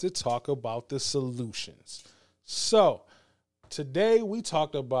have to talk about the solutions. So today we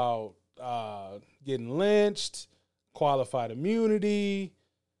talked about getting lynched, qualified immunity,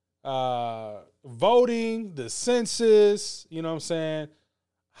 voting, the census, you know what I'm saying?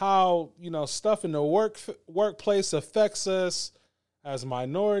 How, stuff in the workplace affects us as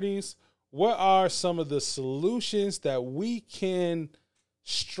minorities. What are some of the solutions that we can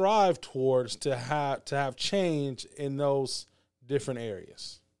strive towards to have change in those different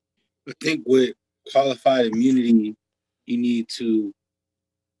areas? I think with qualified immunity, you need to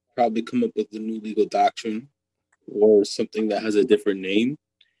probably come up with a new legal doctrine or something that has a different name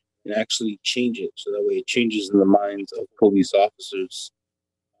and actually change it so that way it changes in the minds of police officers.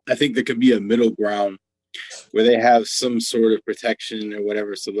 I think there could be a middle ground where they have some sort of protection or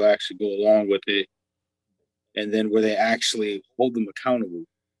whatever, so they'll actually go along with it, and then where they actually hold them accountable.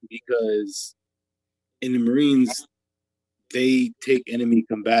 Because in the Marines, they take enemy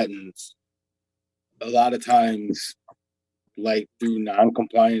combatants a lot of times, like through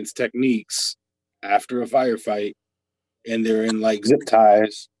non-compliance techniques after a firefight, and they're in like zip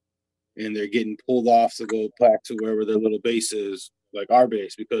ties, and they're getting pulled off to go back to wherever their little base is, like our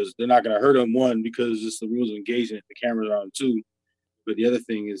base, because they're not going to hurt them, one, because it's the rules of engagement, the cameras are on, two, but the other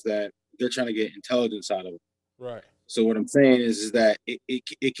thing is that they're trying to get intelligence out of them. Right. So what I'm saying is that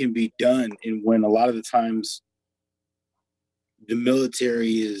it can be done, and when a lot of the times the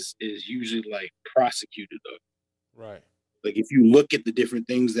military is usually like prosecuted though. Right. Like if you look at the different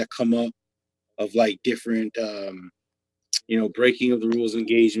things that come up of like different breaking of the rules of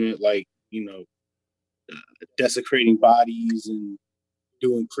engagement, like desecrating bodies and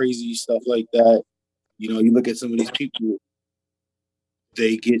doing crazy stuff like that. You look at some of these people,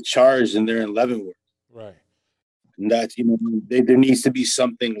 they get charged and they're in Leavenworth. Right. And that's, there needs to be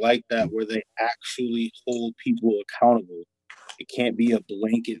something like that where they actually hold people accountable. It can't be a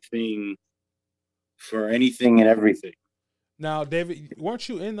blanket thing for anything and everything. Now, David, weren't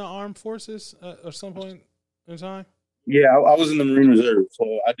you in the armed forces at some point in time? Yeah, I was in the Marine Reserve,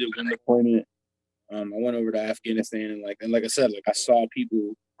 so I did one deployment. I went over to Afghanistan, and like I said, like I saw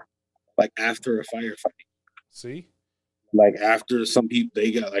people like after a firefight. See? Like after some people,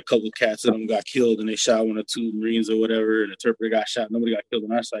 they got like a couple cats of them got killed and they shot one or two Marines or whatever, and the interpreter got shot. Nobody got killed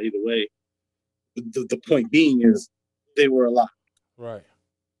on our side either way. The point being is they were alive. Right.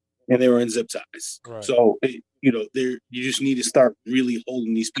 And they were in zip ties. Right. So, you just need to start really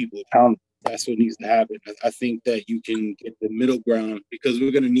holding these people accountable. That's what needs to happen. I think that you can get the middle ground because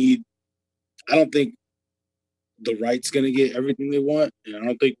we're going to need, I don't think the right's going to get everything they want, and I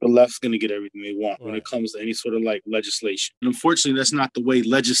don't think the left's going to get everything they want when it comes to any sort of like legislation. And unfortunately, that's not the way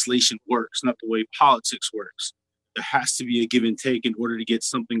legislation works, not the way politics works. There has to be a give and take in order to get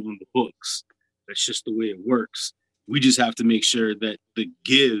something on the books. That's just the way it works. We just have to make sure that the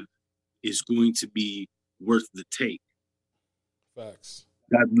give is going to be worth the take. Facts.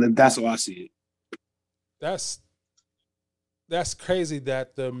 That's how I see it. That's crazy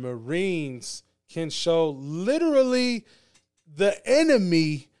that the Marines can show literally the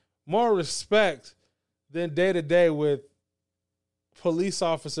enemy more respect than day to day with police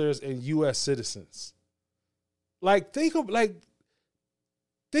officers and U.S. citizens. Like think about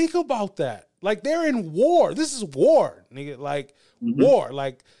that. Like they're in war. This is war, nigga. Like war.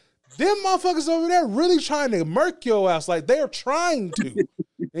 Like them motherfuckers over there really trying to murk your ass. Like they're trying to.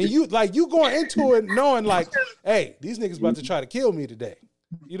 And you going into it knowing like, hey, these niggas about to try to kill me today.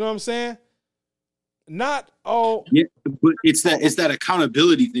 You know what I'm saying? Yeah, but it's that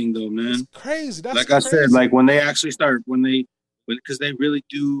accountability thing though, man. It's crazy. That's like crazy. I said, like when they actually start because they really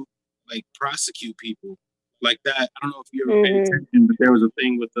do like prosecute people like that. I don't know if you ever paid attention, but there was a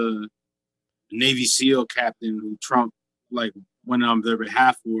thing with the Navy SEAL captain who Trump like went on their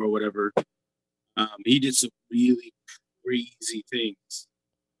behalf for or whatever. He did some really crazy things,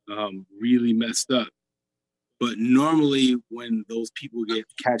 really messed up. But normally when those people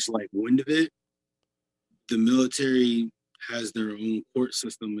catch like wind of it, the military has their own court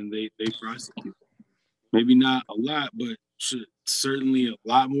system and they prosecute. Maybe not a lot, but certainly a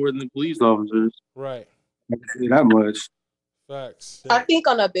lot more than the police officers. Right. I can say that much. Facts. I think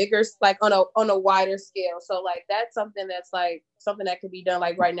on a bigger, like on a wider scale. So like that's something that could be done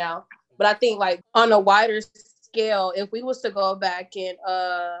like right now. But I think like on a wider scale, if we was to go back and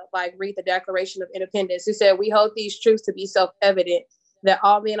like read the Declaration of Independence, it said we hold these truths to be self-evident that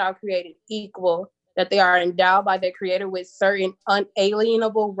all men are created equal, that they are endowed by their creator with certain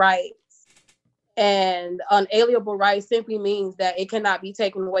unalienable rights. And unalienable rights simply means that it cannot be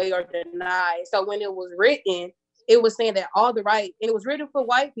taken away or denied. So when it was written, it was saying that all the rights, and it was written for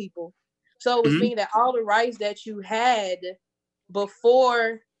white people. So it was meaning that all the rights that you had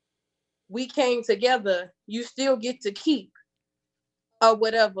before we came together, you still get to keep or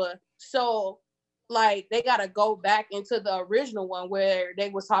whatever. So like they got to go back into the original one where they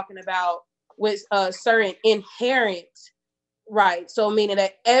was talking about with certain inherent rights. So meaning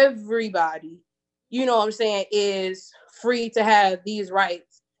that everybody, you know what I'm saying, is free to have these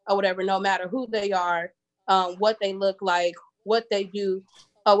rights or whatever, no matter who they are, what they look like, what they do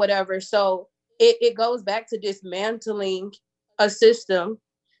or whatever. So it goes back to dismantling a system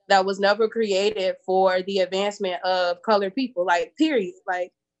that was never created for the advancement of colored people, like period.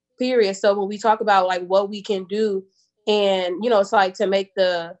 So when we talk about like what we can do and, it's like to make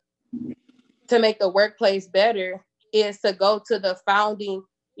the workplace better is to go to the founding,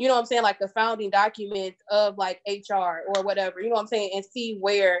 you know what I'm saying, like the founding documents of like HR or whatever, you know what I'm saying, and see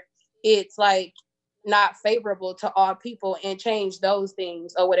where it's like not favorable to all people and change those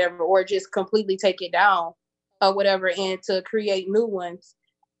things or whatever, or just completely take it down or whatever, and to create new ones.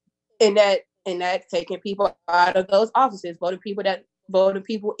 And that taking people out of those offices, voting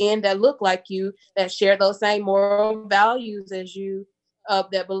people in that look like you, that share those same moral values as you,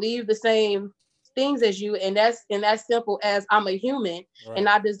 that believe the same things as you, and that's simple as I'm a human and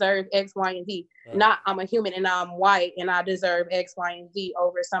I deserve X, Y, and Z. Not I'm a human and I'm white and I deserve X, Y, and Z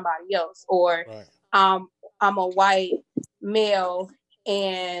over somebody else, or I'm a white male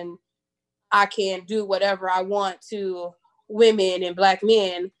and I can do whatever I want to women and black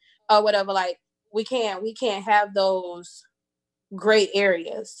men or whatever. Like we can't have those gray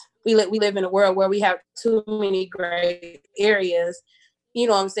areas. We live in a world where we have too many gray areas, you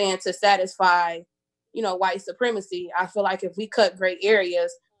know what I'm saying, to satisfy, white supremacy. I feel like if we cut gray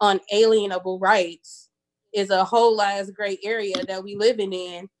areas, unalienable rights is a whole last gray area that we living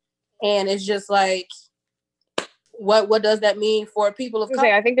in. And it's just like, what does that mean for people of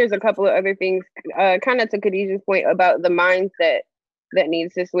color? I think there's a couple of other things, kind of to Khadijah's point about the mindset that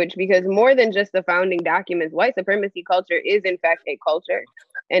needs to switch, because more than just the founding documents, white supremacy culture is in fact a culture,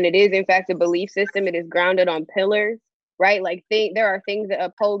 and it is in fact a belief system. It is grounded on pillars, right? Like there are things that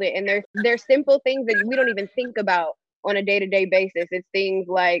uphold it, and there's simple things that we don't even think about on a day-to-day basis. It's things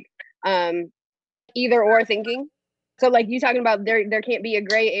like either or thinking. So like you talking about there can't be a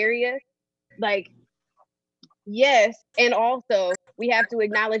gray area. Like, yes, and also we have to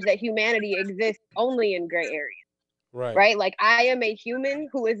acknowledge that humanity exists only in gray areas. Right? Like I am a human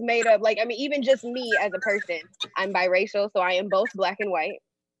who is made of, like, I mean, even just me as a person, I'm biracial, so I am both black and white,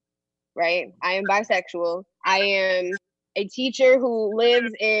 right? I am bisexual. I am a teacher who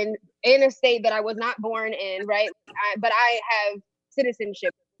lives in a state that I was not born in, right? But I have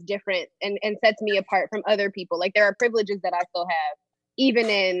citizenship different and sets me apart from other people. Like there are privileges that I still have, even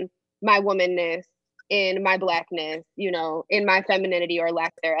in my womanness, in my blackness, you know, in my femininity or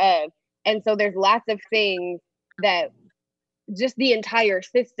lack thereof. And so there's lots of things that just the entire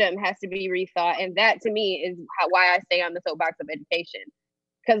system has to be rethought. And that to me is why I stay on the soapbox of education.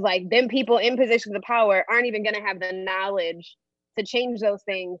 Because like them people in positions of power aren't even going to have the knowledge to change those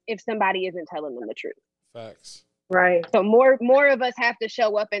things if somebody isn't telling them the truth. Facts. Right. So more of us have to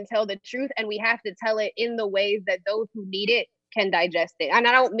show up and tell the truth, and we have to tell it in the ways that those who need it can digest it. And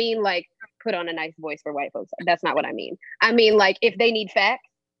I don't mean like put on a nice voice for white folks. That's not what I mean. I mean like if they need facts,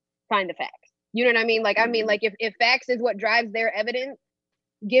 find the facts. You know what I mean? Like I mean like if facts is what drives their evidence,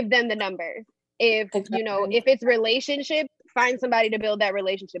 give them the numbers. If you know, if it's relationship, find somebody to build that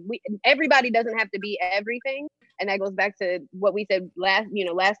relationship. Everybody doesn't have to be everything, and that goes back to what we said last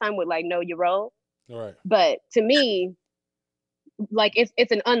time with like know your role. Right. But to me, like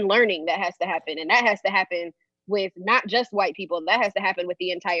it's an unlearning that has to happen, and that has to happen with not just white people. That has to happen with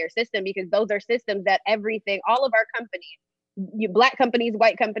the entire system, because those are systems that all of our companies, black companies,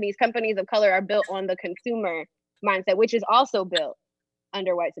 white companies, companies of color, are built on the consumer mindset, which is also built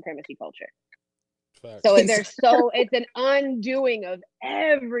under white supremacy culture. Facts. So it's an undoing of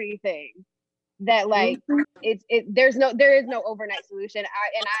everything that like there is no overnight solution.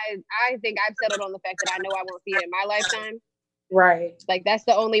 I think I've settled on the fact that I know I won't see it in my lifetime. Right. Like that's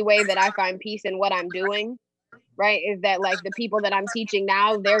the only way that I find peace in what I'm doing. Right. Is that like the people that I'm teaching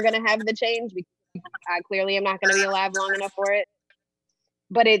now, they're gonna have the change, because I clearly am not gonna be alive long enough for it.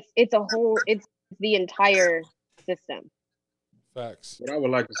 But it's the entire system. Facts. What I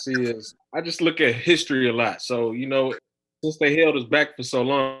would like to see is, I just look at history a lot. So, you know, since they held us back for so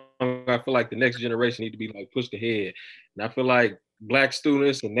long, I feel like the next generation need to be like pushed ahead. And I feel like black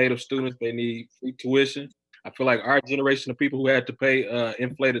students and native students, they need free tuition. I feel like our generation of people who had to pay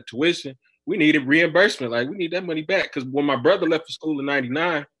inflated tuition, we needed reimbursement. Like we need that money back. Because when my brother left for school in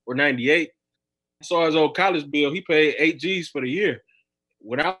 99 or 98, I saw his old college bill. He paid 8 G's for the year.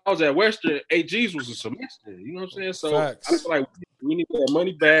 When I was at Western, 8 G's was a semester. You know what I'm saying? So Facts. I feel like we need that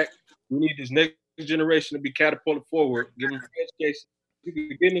money back. We need this next generation to be catapulted forward. Give them free education. You can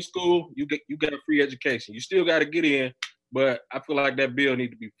get into school, you got a free education. You still got to get in, but I feel like that bill need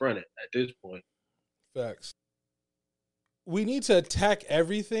to be fronted at this point. Facts. We need to attack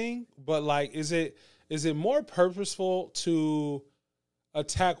everything, but like, is it more purposeful to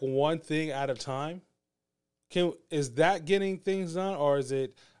attack one thing at a time? Is that getting things done, or is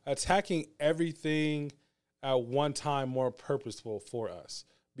it attacking everything at one time more purposeful for us?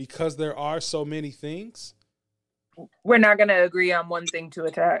 Because there are so many things. We're not going to agree on one thing to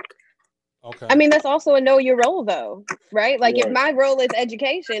attack. Okay. I mean, that's also a know your role, though, right? Like, Right. if my role is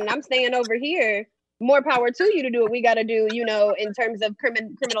education, I'm staying over here. More power to you to do what we got to do, you know, in terms of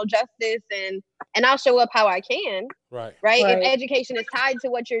criminal justice, and I'll show up how I can. Right. Right. Right. If education is tied to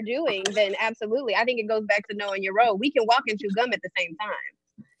what you're doing, then absolutely. I think it goes back to knowing your role. We can walk and chew gum at the same time.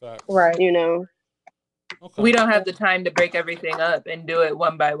 Facts. Right. You know. Okay. We don't have the time to break everything up and do it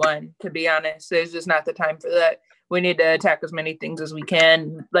one by one, to be honest. There's just not the time for that. We need to attack as many things as we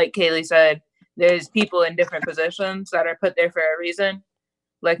can. Like Kaylee said, there's people in different positions that are put there for a reason.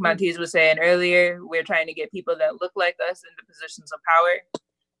 Like Monteze was saying earlier, we're trying to get people that look like us into positions of power.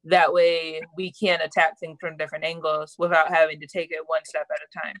 That way we can attack things from different angles without having to take it one step at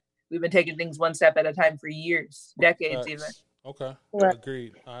a time. We've been taking things one step at a time for years, decades Facts. even. Okay. Right.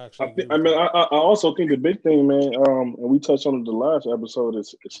 Agreed. I actually agree I with mean, that. I also think the big thing, man, and we touched on it the last episode,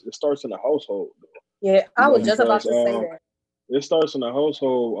 is it starts in the household. Yeah, I was just about because, to say that. It starts in the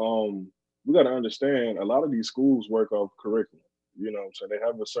household. We got to understand a lot of these schools work off curriculum. You know what I'm saying? They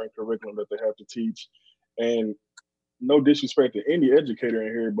have a certain curriculum that they have to teach. And no disrespect to any educator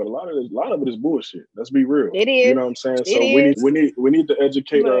in here, but a lot of it is bullshit. Let's be real. It is. You know what I'm saying? It So is. we need to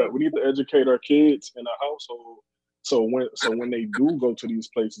educate Right. our kids in the household. So when they do go to these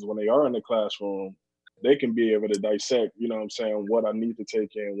places, when they are in the classroom, they can be able to dissect, you know what I'm saying, what I need to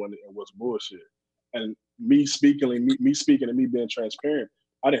take in and what's bullshit. And me speaking and me being transparent,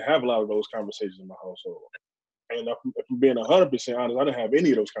 I didn't have a lot of those conversations in my household. And if I'm being 100% honest, I didn't have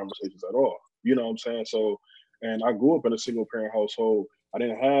any of those conversations at all. You know what I'm saying? So, and I grew up in a single parent household, I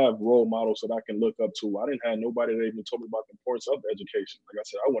didn't have role models that I can look up to. I didn't have nobody that even told me about the importance of education. Like I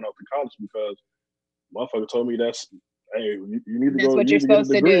said, I went out to college because motherfucker told me hey, you need to That's go, what you you're need to get a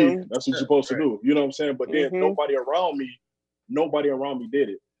supposed to degree. do. That's what you're supposed to do. You know what I'm saying? But then nobody around me did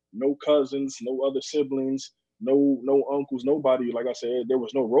it. No cousins, no other siblings, no uncles, nobody. Like I said, there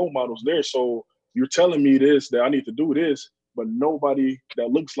was no role models there. So you're telling me that I need to do this, but nobody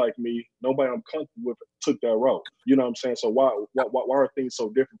that looks like me, nobody I'm comfortable with took that route. You know what I'm saying? So why are things so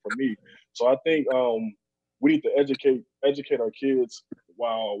different from me? So I think we need to educate our kids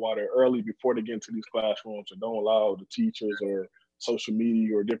while they're early before they get into these classrooms, and don't allow the teachers or social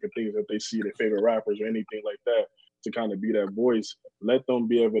media or different things that they see, their favorite rappers or anything like that, to kind of be that voice. Let them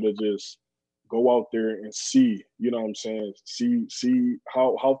be able to just go out there and see, you know what I'm saying? See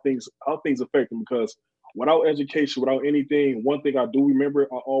how things affect them. Because without education, without anything, one thing I do remember,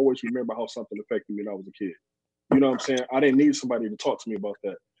 I always remember how something affected me when I was a kid. You know what I'm saying? I didn't need somebody to talk to me about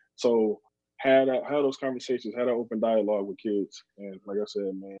that. So had those conversations, had an open dialogue with kids. And like I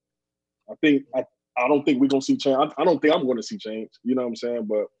said, man, I don't think we're gonna see change. I don't think I'm gonna see change. You know what I'm saying?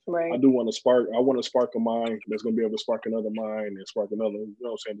 But I do want to spark. I want to spark a mind that's gonna be able to spark another mind and spark another. You know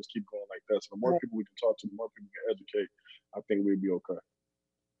what I'm saying? Just keep going like that. So the more people we can talk to, the more people we can educate, I think we'll be okay.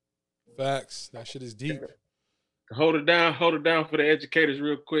 Facts. That shit is deep. Hold it down for the educators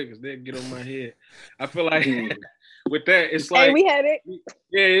real quick, because they get on my head. I feel like with that, it's like, hey, we had it.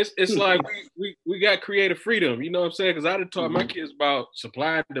 Yeah, it's like we got creative freedom. You know what I'm saying? Because I done taught my kids about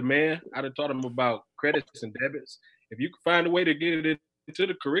supply and demand. I done taught them about credits and debits. If you can find a way to get it into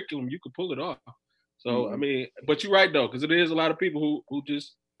the curriculum, you can pull it off. So I mean, but you're right though, because it is a lot of people who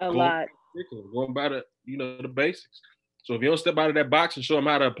just going by the basics. So if you don't step out of that box and show them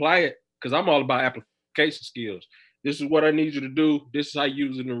how to apply it, because I'm all about application skills. This is what I need you to do. This is how you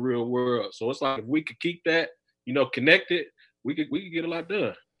use it in the real world. So it's like, if we could keep that, connected, we could get a lot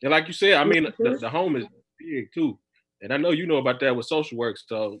done. And like you said, I mean, the home is big too. And I know you know about that with social work.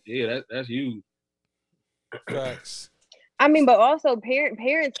 So yeah, that's huge. Facts. I mean, but also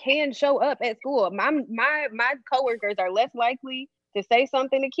parents can show up at school. My coworkers are less likely to say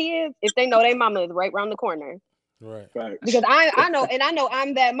something to kids if they know their mama is right around the corner. Right. Facts. Because I know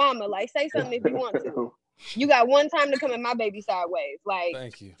I'm that mama. Like, say something if you want to. You got one time to come in my baby sideways. Like,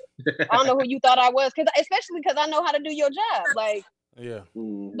 thank you. I don't know who you thought I was, especially because I know how to do your job. Like, yeah.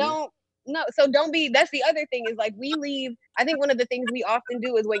 Don't be. That's the other thing is, like, we leave. I think one of the things we often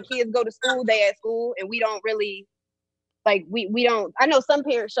do is when kids go to school, they at school, and we don't really, like, we don't. I know some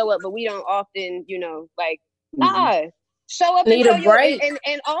parents show up, but we don't often, show up Need and a tell break. you,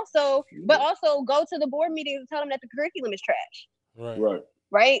 and also go to the board meetings and tell them that the curriculum is trash.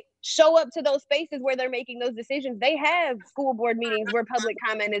 Right. Show up to those spaces where they're making those decisions. They have school board meetings where public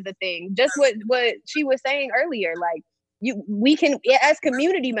comment is a thing. Just what she was saying earlier. Like, we can, as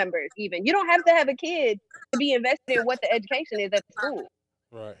community members, even, you don't have to have a kid to be invested in what the education is at the school.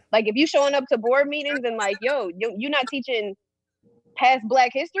 Right. Like, if you showing up to board meetings and like, yo, you're not teaching past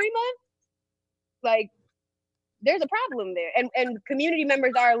Black History Month, like, there's a problem there. And community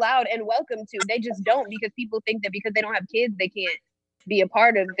members are allowed and welcome to. They just don't, because people think that because they don't have kids, they can't be a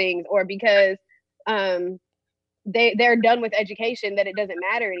part of things, or because they're done with education, that it doesn't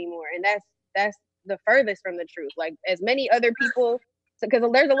matter anymore. And that's the furthest from the truth. Like, as many other people, because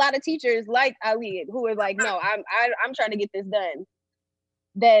there's a lot of teachers like Ali who are like, no, I'm trying to get this done,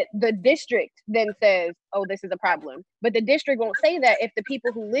 that the district then says, oh, this is a problem. But the district won't say that if the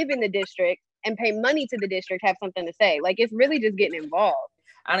people who live in the district and pay money to the district have something to say. Like, it's really just getting involved.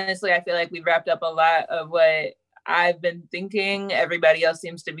 Honestly, I feel like we've wrapped up a lot of what I've been thinking. Everybody else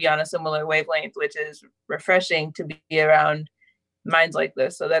seems to be on a similar wavelength, which is refreshing to be around minds like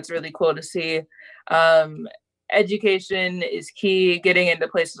this. So that's really cool to see. Education is key. Getting into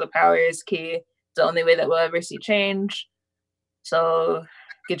places of power is key. It's the only way that we'll ever see change. So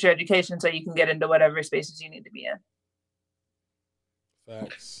get your education so you can get into whatever spaces you need to be in.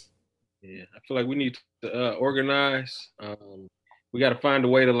 Facts. Yeah, I feel like we need to organize. We got to find a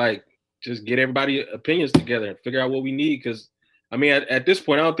way to just get everybody's opinions together and figure out what we need. Because I mean, at this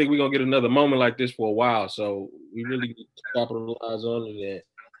point, I don't think we're gonna get another moment like this for a while. So we really need to capitalize on it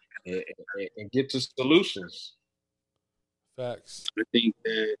and get to solutions. Facts. I think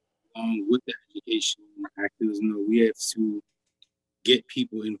that with the education activism, we have to get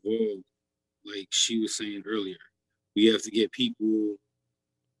people involved. Like she was saying earlier, we have to get people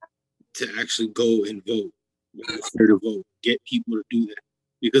to actually go and vote. Fair to vote. Get people to do that,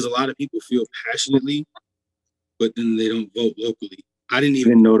 because a lot of people feel passionately, but then they don't vote locally. I didn't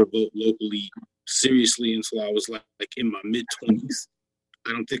even know to vote locally seriously until I was like in my mid-20s.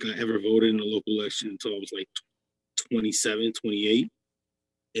 I don't think I ever voted in a local election until I was like 27, 28.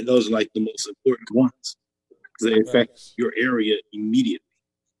 And those are like the most important ones because they affect Facts. your area immediately.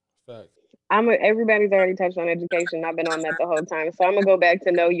 Fact. Everybody's already touched on education. I've been on that the whole time. So I'm gonna go back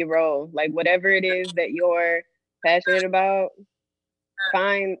to know your role. Like whatever it is that you're passionate about,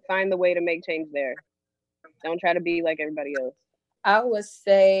 find the way to make change there. Don't try to be like everybody else. I would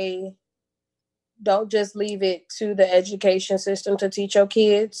say don't just leave it to the education system to teach your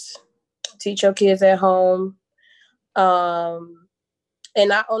kids. Teach your kids at home. And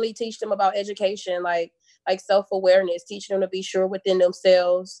not only teach them about education, like self-awareness, teach them to be sure within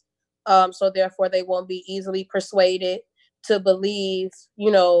themselves. So therefore they won't be easily persuaded to believe,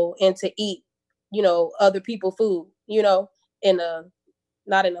 and to eat, other people's food, in a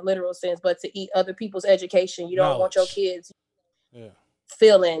not in a literal sense, but to eat other people's education. You don't want your kids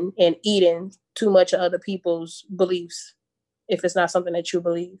feeling and eating too much of other people's beliefs if it's not something that you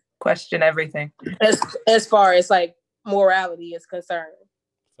believe. Question everything. As far as like morality is concerned.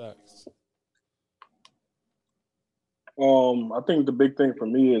 Facts. I think the big thing for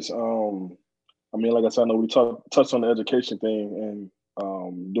me is, like I said, I know we touched on the education thing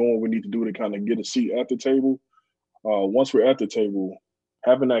and doing what we need to do to kind of get a seat at the table. Once we're at the table,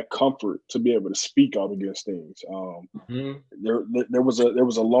 having that comfort to be able to speak out against things. There was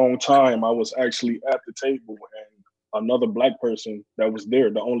a long time I was actually at the table and another Black person that was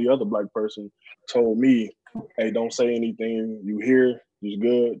there, the only other Black person, told me, "Hey, don't say anything. You hear, just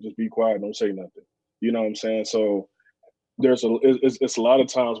good. Just be quiet. Don't say nothing." You know what I'm saying? So it's a lot of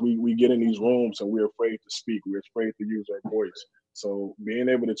times we get in these rooms and we're afraid to speak. We're afraid to use our voice. So being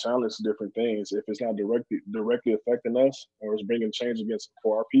able to challenge different things, if it's not directly affecting us or it's bringing change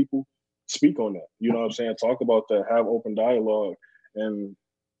for our people, speak on that. You know what I'm saying? Talk about that. Have open dialogue. And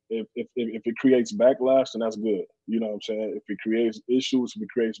if it creates backlash, then that's good. You know what I'm saying? If it creates issues, if it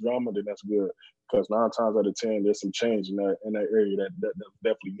creates drama, then that's good. Because 9 times out of 10, there's some change in that area that's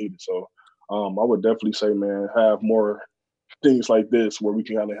definitely needed. So I would definitely say, man, have more things like this where we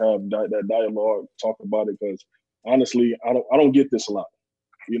can kind of have that dialogue, talk about it. Because honestly, I don't get this a lot.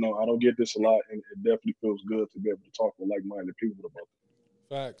 I don't get this a lot, and it definitely feels good to be able to talk with like-minded people about it.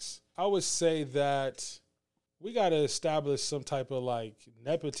 Facts. I would say that we got to establish some type of like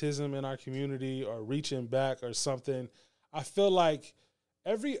nepotism in our community or reaching back or something. I feel like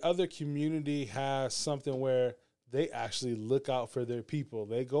every other community has something where they actually look out for their people.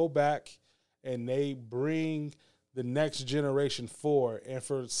 They go back and they bring the next generation forward. And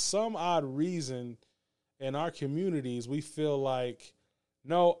for some odd reason in our communities, we feel like,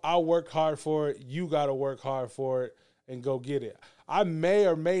 no, I'll work hard for it. You got to work hard for it and go get it. I may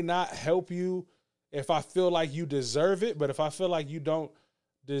or may not help you if I feel like you deserve it, but if I feel like you don't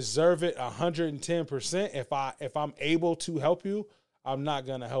deserve it 110%, if I'm able to help you, I'm not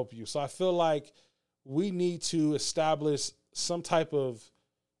going to help you. So I feel like we need to establish some type of,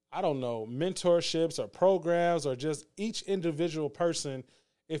 I don't know, mentorships or programs or just each individual person.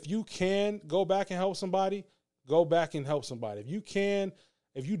 If you can go back and help somebody, go back and help somebody.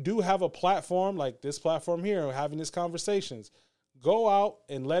 If you do have a platform like this platform here, having these conversations, go out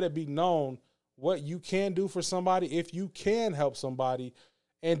and let it be known what you can do for somebody, if you can help somebody,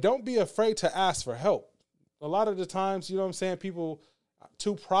 and don't be afraid to ask for help. A lot of the times, you know what I'm saying, people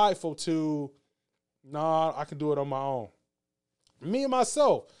too prideful to, nah, I can do it on my own. Me and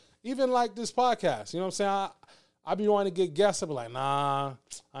myself, even like this podcast, you know what I'm saying, I be wanting to get guests, I be like, nah,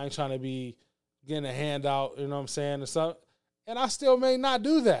 I ain't trying to be getting a handout, you know what I'm saying, or something. And I still may not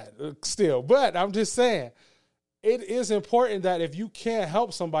do that still, but I'm just saying, it is important that if you can't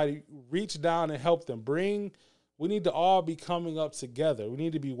help somebody, reach down and help them. We need to all be coming up together. We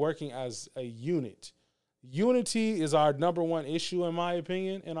need to be working as a unit. Unity is our number one issue, in my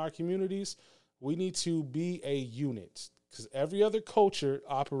opinion, in our communities. We need to be a unit because every other culture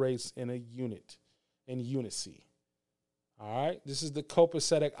operates in a unit, in unity. All right, this is the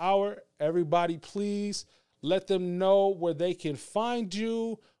Copacetic Hour. Everybody, please let them know where they can find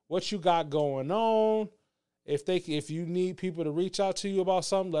you, what you got going on. If you need people to reach out to you about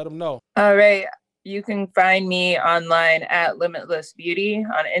something, let them know. All right. You can find me online at Limitless Beauty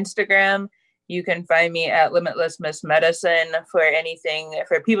on Instagram. You can find me at Limitless Miss Medicine for anything,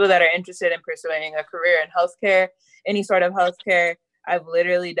 for people that are interested in pursuing a career in healthcare, any sort of healthcare. I've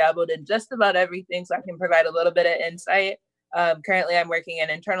literally dabbled in just about everything, so I can provide a little bit of insight. Currently, I'm working in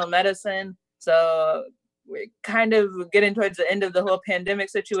internal medicine. So we're kind of getting towards the end of the whole pandemic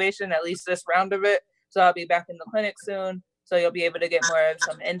situation, at least this round of it. So I'll be back in the clinic soon. So you'll be able to get more of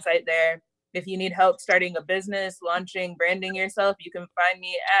some insight there. If you need help starting a business, launching, branding yourself, you can find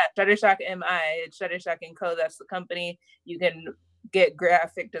me at Shutterstock MI. It's Shutterstock & Co. That's the company. You can get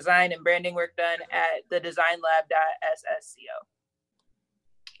graphic design and branding work done at thedesignlab.ssco.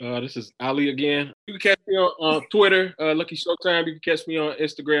 This is Ali again. You can catch me on Twitter, Lucky Showtime. You can catch me on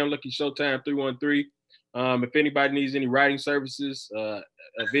Instagram, Lucky Showtime 313. If anybody needs any writing services of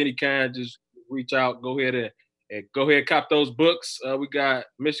any kind, just reach out. Go ahead and cop those books. We got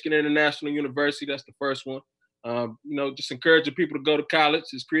Michigan International University. That's the first one. Just encouraging people to go to college.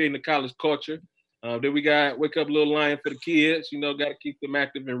 It's creating a college culture. Then we got Wake Up Little Lion for the kids. Got to keep them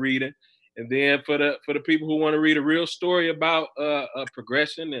active and reading. And then for the people who want to read a real story about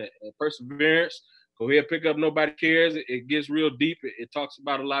progression and perseverance, go ahead and pick up Nobody Cares. It gets real deep. It talks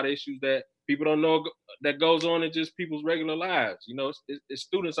about a lot of issues that people don't know that goes on in just people's regular lives. It's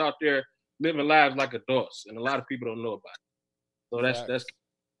students out there living lives like adults, and a lot of people don't know about it. So that's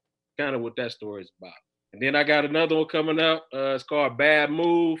kind of what that story is about. And then I got another one coming up. It's called Bad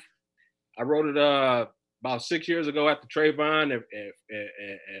Move. I wrote it about 6 years ago after Trayvon and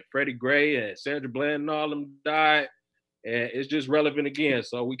Freddie Gray and Sandra Bland and all of them died. And it's just relevant again.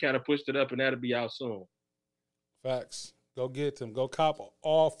 So we kind of pushed it up, and that'll be out soon. Facts. Go get them. Go cop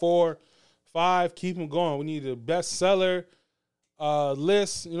all 4, 5. Keep them going. We need a bestseller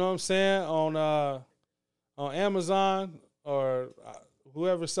list, you know what I'm saying, on Amazon or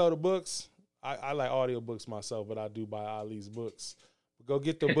whoever sell the books. I like audiobooks myself, but I do buy Ali's books. Go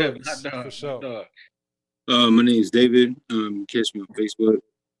get the books for sure. My name is David. Catch me on Facebook.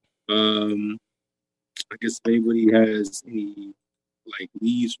 I guess if anybody has any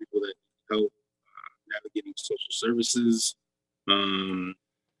leads, people that need help navigating social services,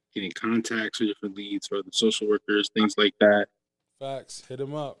 getting contacts for different leads for the social workers, things like that. Facts. Hit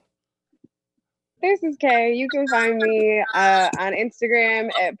them up. This is Kay. You can find me on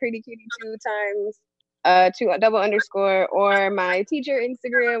Instagram at prettycutie2 _, or my teacher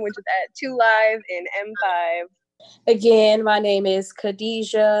Instagram, which is at 2live and M5. Again, my name is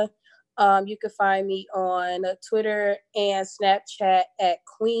Khadijah. You can find me on Twitter and Snapchat at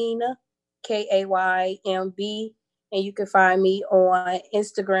Queen, KAYMB. And you can find me on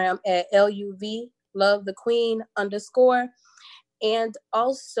Instagram at LUV, Love the Queen _. And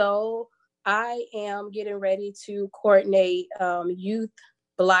also, I am getting ready to coordinate youth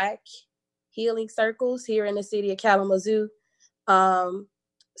Black healing circles here in the city of Kalamazoo.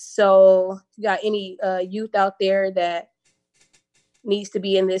 So if you got any youth out there that needs to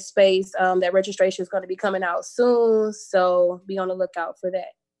be in this space, that registration is going to be coming out soon. So be on the lookout for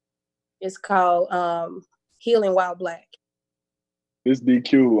that. It's called Healing While Black. It's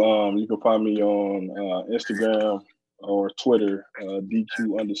DQ. You can find me on Instagram or Twitter,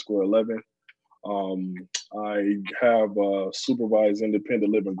 DQ_11. I have a supervised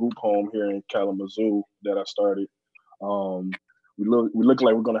independent living group home here in Kalamazoo that I started. We look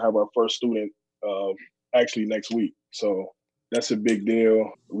like we're going to have our first student actually next week. So that's a big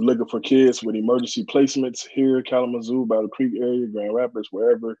deal. We're looking for kids with emergency placements here in Kalamazoo, Battle Creek area, Grand Rapids,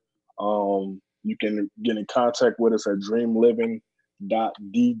 wherever. You can get in contact with us at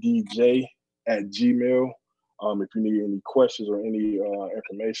dreamliving.ddj@gmail. If you need any questions or any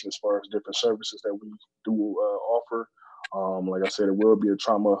information as far as different services that we do offer, like I said, it will be a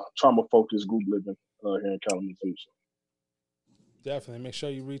trauma-focused group living here in Kalamazoo. Definitely. Make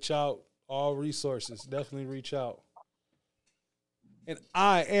sure you reach out. All resources. Definitely reach out. And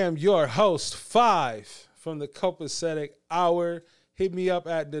I am your host, 5, from the Copacetic Hour. Hit me up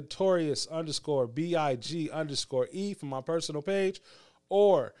at notorious_BIG_E from my personal page,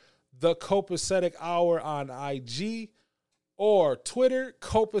 or The Copacetic Hour on IG or Twitter,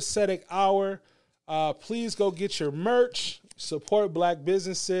 Copacetic Hour. Please go get your merch. Support Black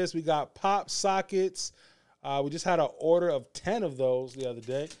businesses. We got pop sockets. We just had an order of 10 of those the other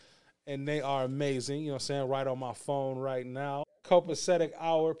day, and they are amazing. You know what I'm saying? Right on my phone right now. Copacetic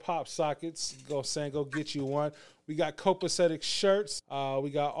Hour pop sockets. Go get you one. We got Copacetic shirts. We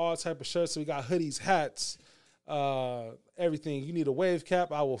got all type of shirts. So we got hoodies, hats, everything. You need a wave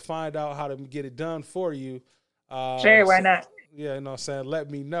cap, I will find out how to get it done for you. Sure, why not? Yeah, you know what I'm saying? Let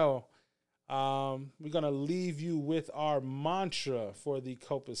me know. We're going to leave you with our mantra for the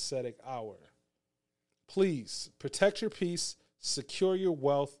Copacetic Hour. Please protect your peace, secure your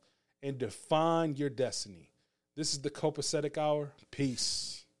wealth, and define your destiny. This is the Copacetic Hour.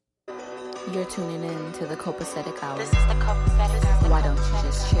 Peace. You're tuning in to the Copacetic Hour. This is the Copacetic Hour. Why don't you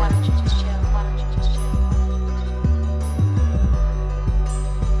just chill? Why don't you just chill?